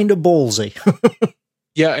 that's kind of ballsy.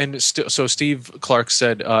 Yeah, and so Steve Clark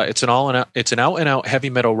said it's an out-and-out heavy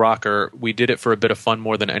metal rocker. We did it for a bit of fun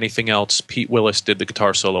more than anything else. Pete Willis did the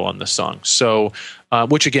guitar solo on this song. So,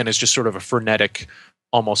 which again is just sort of a frenetic,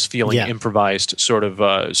 almost feeling improvised sort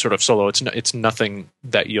of solo. It's nothing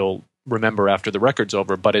that you'll remember after the record's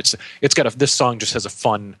over, but it's got this song just has a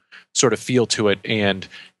fun sort of feel to it, and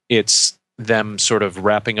it's them sort of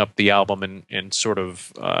wrapping up the album in sort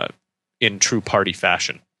of in true party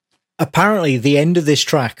fashion. Apparently, the end of this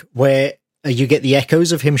track, where you get the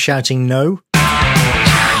echoes of him shouting no,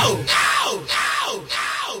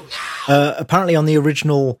 apparently on the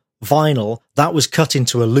original vinyl, that was cut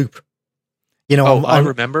into a loop. You know, I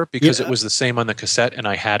remember because it was the same on the cassette, and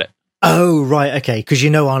I had it. Oh, right, okay. Because, you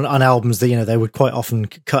know, on albums, they would quite often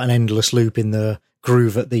cut an endless loop in the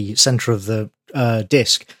groove at the center of the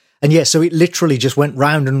disc. And yeah, so it literally just went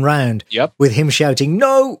round and round with him shouting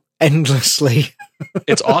no endlessly.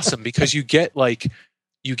 It's awesome because you get like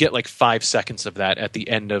 5 seconds of that at the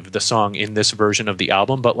end of the song in this version of the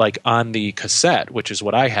album, but like on the cassette, which is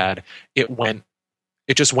what I had, it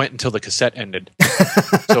just went until the cassette ended.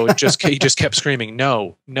 So he just kept screaming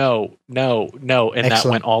no, no, no, no, and Excellent.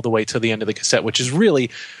 that went all the way to the end of the cassette, which is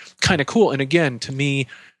really kind of cool. And again, to me,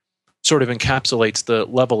 sort of encapsulates the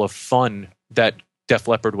level of fun that Def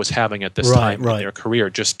Leppard was having at this time in their career,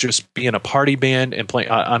 just being a party band and playing.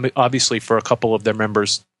 Obviously, for a couple of their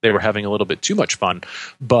members, they were having a little bit too much fun,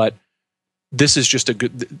 but this is just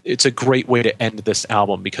it's a great way to end this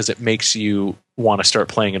album because it makes you want to start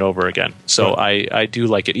playing it over again. So I do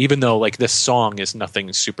like it, even though like this song is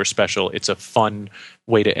nothing super special. It's a fun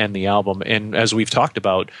way to end the album, and as we've talked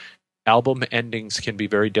about, album endings can be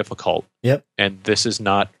very difficult. Yep, and this is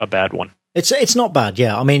not a bad one. It's not bad.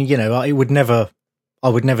 Yeah, I mean, you know, I would never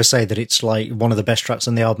say that it's like one of the best tracks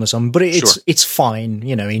on the album or something, but it's fine,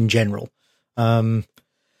 you know, in general. But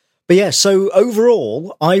yeah, so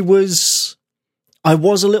overall, I was a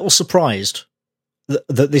little surprised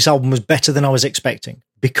that this album was better than I was expecting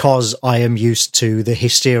because I am used to the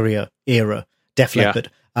Hysteria era Def Leppard,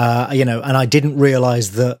 you know, and I didn't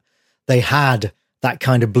realize that they had that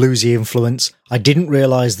kind of bluesy influence. I didn't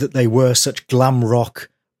realize that they were such glam rock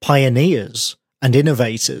pioneers and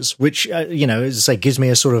innovators, which, you know, as I say, gives me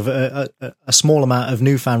a sort of a small amount of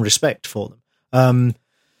newfound respect for them.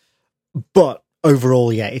 But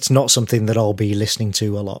overall, yeah, it's not something that I'll be listening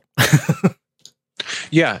to a lot.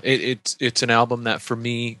 Yeah, it's an album that for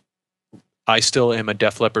me, I still am a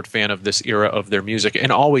Def Leppard fan of this era of their music,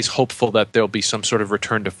 and always hopeful that there'll be some sort of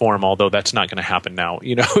return to form. Although that's not going to happen now,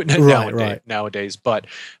 you know, nowadays. But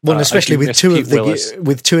especially with two of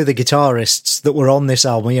the guitarists that were on this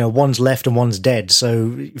album, you know, one's left and one's dead,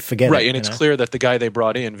 so forget it. Right, and it's clear that the guy they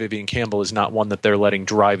brought in, Vivian Campbell, is not one that they're letting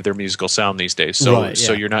drive their musical sound these days. So,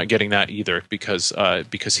 so you're not getting that either because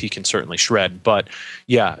he can certainly shred. But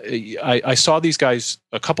yeah, I saw these guys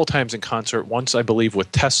a couple times in concert. Once, I believe,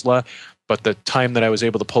 with Tesla. But the time that I was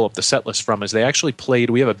able to pull up the set list from is they actually played.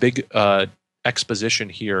 We have a big exposition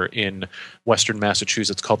here in Western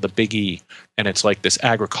Massachusetts called the Big E, and it's like this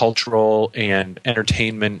agricultural and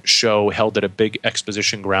entertainment show held at a big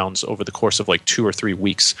exposition grounds over the course of like 2 or 3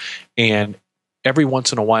 weeks. And every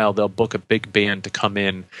once in a while, they'll book a big band to come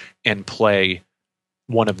in and play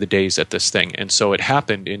one of the days at this thing. And so it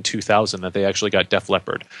happened in 2000 that they actually got Def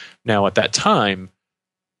Leppard. Now, at that time,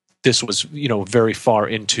 this was, you know, very far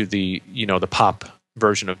into the, you know, the pop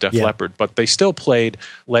version of Def Leppard, but they still played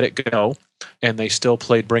Let It Go, and they still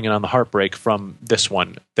played Bringing on the Heartbreak from this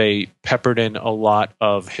one. They peppered in a lot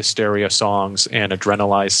of Hysteria songs and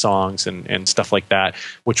Adrenalize songs and stuff like that,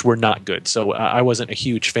 which were not good. So I wasn't a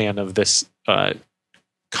huge fan of this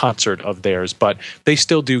concert of theirs, but they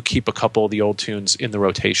still do keep a couple of the old tunes in the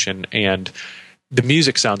rotation, and the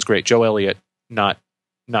music sounds great. Joe Elliott, not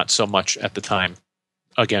so much at the time.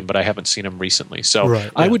 again, but I haven't seen them recently. So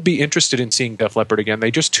Right, I yeah. would be interested in seeing Def Leppard again.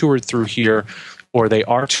 They just toured through here, or they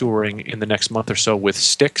are touring in the next month or so with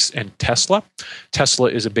Styx and Tesla. Tesla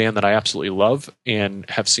is a band that I absolutely love and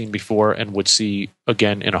have seen before and would see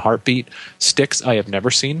again in a heartbeat. Styx I have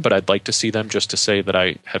never seen, but I'd like to see them just to say that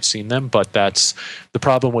I have seen them. But that's the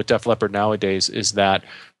problem with Def Leppard nowadays, is that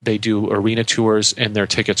they do arena tours and their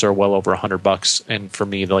tickets are well over $100. And for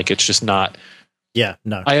me, like, it's just not. Yeah,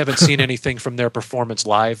 no. I haven't seen anything from their performance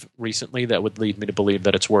live recently that would lead me to believe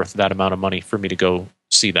that it's worth that amount of money for me to go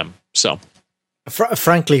see them. So,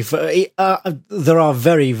 Frankly, there are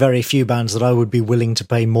very, very few bands that I would be willing to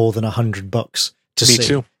pay more than $100 to Me see.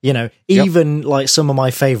 too. You know, Yep. even like some of my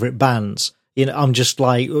favorite bands. You know, I'm just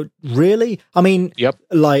like, really? I mean, Yep.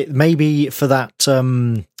 like maybe for that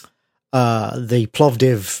the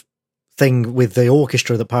Plovdiv thing with the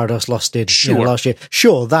orchestra that Paradise Lost did Sure. last year.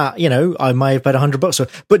 Sure, that, you know, I might have paid $100 for,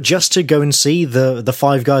 but just to go and see the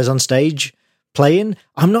five guys on stage playing,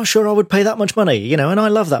 I'm not sure I would pay that much money, you know, and I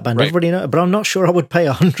love that band, Right. everybody knows, but I'm not sure I would pay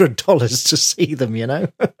 $100 to see them, you know?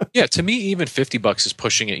 yeah, to me, even $50 is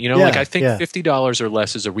pushing it. You know, Yeah, like I think yeah. $50 or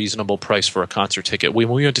less is a reasonable price for a concert ticket. When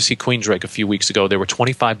we went to see Queensryche a few weeks ago, they were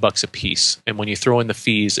 $25 a piece, and when you throw in the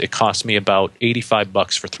fees, it cost me about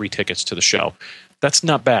 $85 for 3 tickets to the show. That's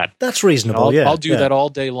not bad. That's reasonable, I'll do yeah. that all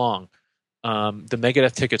day long. The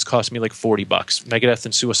Megadeth tickets cost me like $40. Megadeth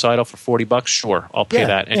and Suicidal for $40. Sure, I'll pay Yeah,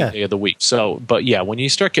 that any yeah. day of the week. So, but yeah, when you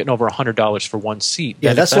start getting over $100 for one seat, Yeah,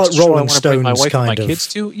 then that's if like the show I Rolling wanna bring my Stones wife and my kind of- kids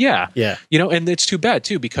to. Yeah, Yeah. you know, and it's too bad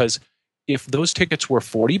too, because if those tickets were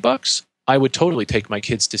 $40, I would totally take my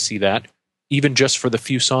kids to see that, even just for the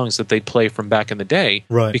few songs that they'd play from back in the day.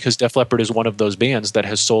 Right. Because Def Leppard is one of those bands that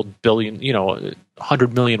has sold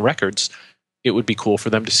 100 million records. It would be cool for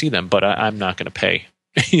them to see them, but I'm not going to pay,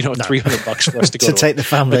 $300 for us to go To take the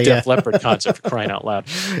family, a Def yeah. Leppard concert, for crying out loud.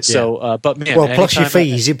 So, but man, Well, plus your anytime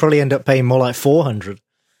fees, you'd probably end up paying more like $400.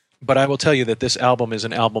 But I will tell you that this album is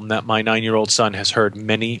an album that my 9-year-old son has heard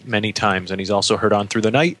many, many times, and he's also heard On Through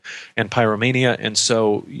the Night and Pyromania, and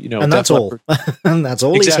so, you know, And Def that's all. Leppard- And that's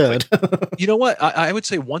all Exactly. he's heard. You know what? I would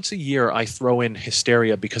say once a year I throw in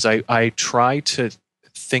Hysteria, because I try to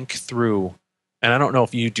think through, and I don't know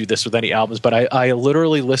if you do this with any albums, but I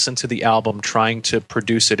literally listen to the album trying to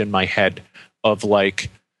produce it in my head of like,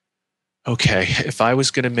 okay, if I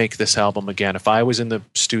was going to make this album again, if I was in the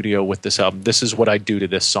studio with this album, this is what I'd do to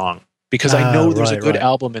this song. Because I know there's a right, good right.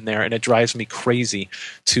 album in there, and it drives me crazy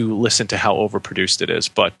to listen to how overproduced it is.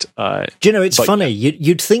 But Do you know, it's But- funny.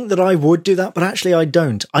 You'd think that I would do that, but actually I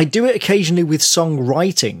don't. I do it occasionally with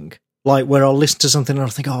songwriting, like where I'll listen to something and I'll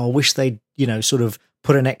think, oh, I wish they'd, sort of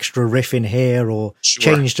put an extra riff in here or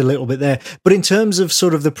Sure. changed a little bit there. But in terms of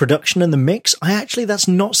sort of the production and the mix, that's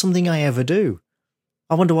not something I ever do.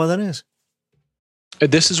 I wonder why that is.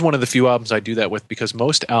 this is one of the few albums I do that with, because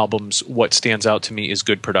most albums, what stands out to me is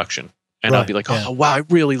good production. And I'll Right, be like, yeah. oh, wow, I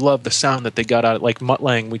really love the sound that they got out of, like Mutt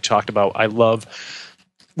Lange we talked about. I love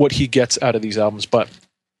what he gets out of these albums, but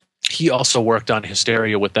he also worked on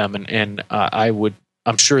Hysteria with them. And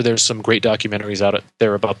I'm sure there's some great documentaries out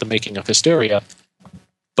there about the making of Hysteria,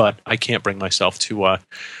 but I can't bring myself to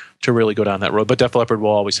really go down that road. But Def Leppard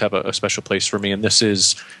will always have a special place for me. And this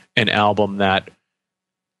is an album that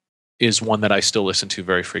is one that I still listen to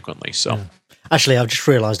very frequently. So. Yeah. Actually, I've just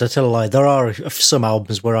realised, I tell a lie, there are some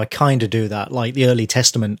albums where I kind of do that, like the early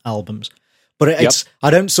Testament albums. But it's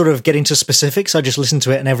I don't sort of get into specifics. I just listen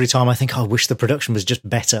to it, and every time I think, oh, I wish the production was just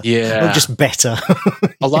better. Yeah. Or just better.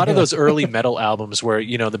 A lot of those early metal albums where,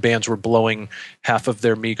 the bands were blowing half of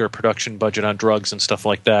their meager production budget on drugs and stuff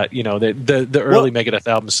like that. The early Megadeth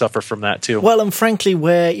albums suffer from that too. Well, and frankly,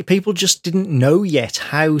 where people just didn't know yet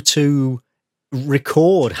how to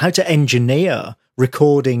record, how to engineer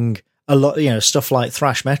recording a lot, stuff like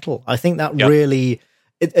thrash metal. I think that really,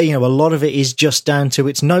 a lot of it is just down to,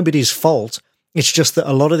 it's nobody's fault. It's just that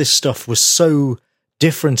a lot of this stuff was so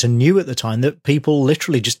different and new at the time that people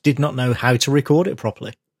literally just did not know how to record it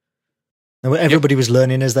properly. And everybody was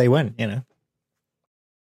learning as they went,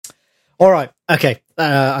 All right. Okay.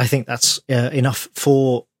 I think that's enough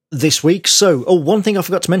for this week. So, one thing I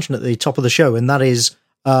forgot to mention at the top of the show, and that is,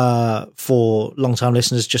 for long-time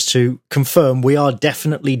listeners, just to confirm, we are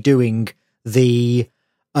definitely doing the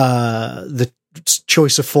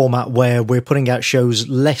choice of format where we're putting out shows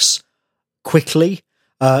less quickly,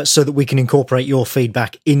 so that we can incorporate your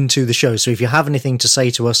feedback into the show. So if you have anything to say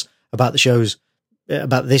to us about the shows,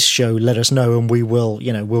 about this show, let us know, and we will,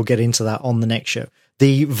 we'll get into that on the next show.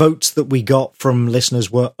 The votes that we got from listeners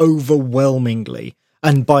were overwhelmingly,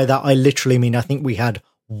 and by that I literally mean I think we had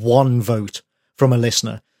one vote from a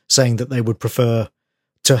listener saying that they would prefer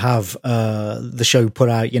to have the show put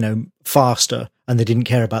out, faster and they didn't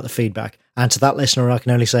care about the feedback. And to that listener, I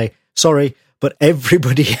can only say, sorry, but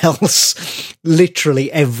everybody else,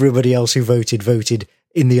 literally everybody else who voted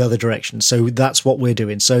in the other direction. So that's what we're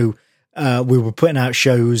doing. So we were putting out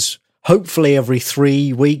shows hopefully every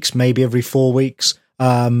 3 weeks, maybe every 4 weeks.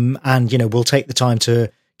 And, we'll take the time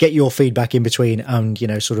to get your feedback in between and,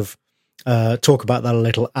 sort of talk about that a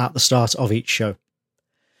little at the start of each show.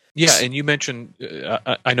 Yeah, and you mentioned,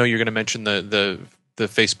 I know you're going to mention the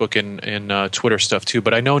Facebook and Twitter stuff too,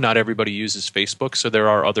 but I know not everybody uses Facebook, so there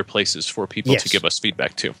are other places for people to give us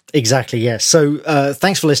feedback too. Exactly, yes. So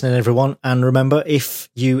thanks for listening, everyone. And remember, if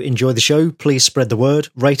you enjoy the show, please spread the word,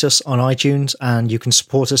 rate us on iTunes, and you can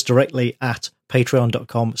support us directly at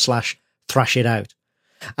patreon.com/thrashitout.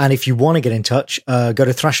 And if you want to get in touch, go to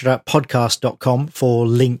thrashitout.podcast.com for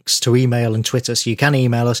links to email and Twitter. So you can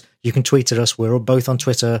email us, you can tweet at us. We're both on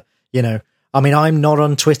Twitter. I'm not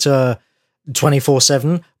on Twitter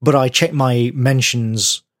 24/7, but I check my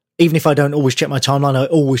mentions. Even if I don't always check my timeline, I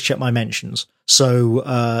always check my mentions.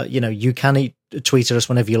 So, you can tweet at us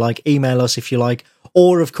whenever you like, email us if you like,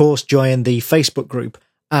 or of course, join the Facebook group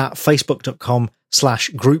at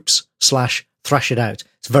facebook.com/groups/thrashitout.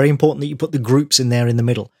 It's very important that you put the groups in there in the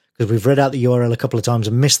middle, because we've read out the URL a couple of times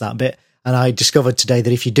and missed that bit. And I discovered today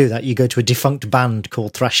that if you do that, you go to a defunct band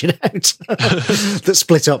called Thrash It Out that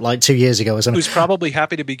split up like 2 years ago or something. Who's probably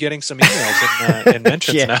happy to be getting some emails and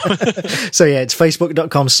mentions now. So yeah, it's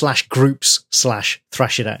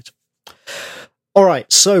facebook.com/groups/thrashitout. All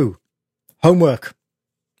right. So homework.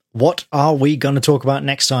 What are we going to talk about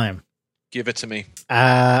next time? Give it to me.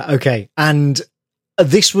 Okay. And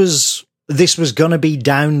this was going to be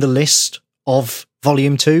down the list of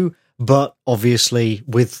Volume 2, but obviously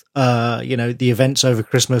with, the events over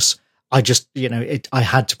Christmas, I just, I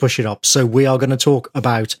had to push it up. So we are going to talk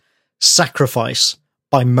about Sacrifice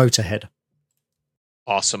by Motorhead.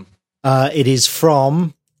 Awesome. It is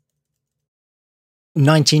from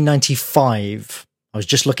 1995. I was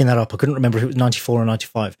just looking that up. I couldn't remember if it was 94 or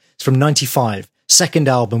 95. It's from 95. Second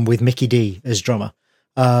album with Mikkey Dee as drummer.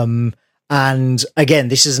 And again,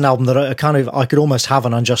 this is an album that I could almost have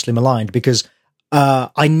an Unjustly Maligned, because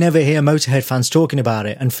I never hear Motorhead fans talking about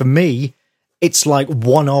it. And for me, it's like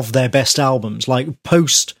one of their best albums. Like you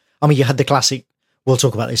had the classic, we'll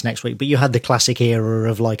talk about this next week, but you had the classic era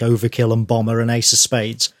of like Overkill and Bomber and Ace of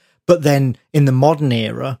Spades. But then in the modern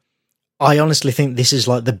era, I honestly think this is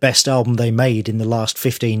like the best album they made in the last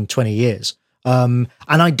 15, 20 years. And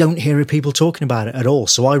I don't hear people talking about it at all.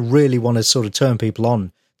 So I really want to sort of turn people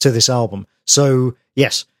on to this album. So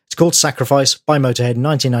yes, it's called Sacrifice by Motorhead,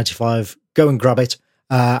 1995. Go and grab it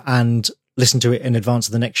and listen to it in advance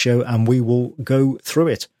of the next show, and we will go through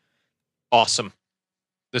it. Awesome.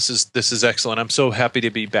 This is excellent. I'm so happy to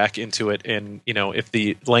be back into it. And, if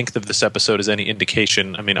the length of this episode is any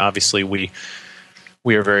indication, I mean, obviously we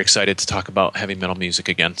are very excited to talk about heavy metal music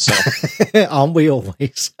again. So aren't we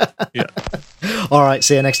always? Yeah. All right.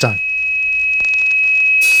 See you next time.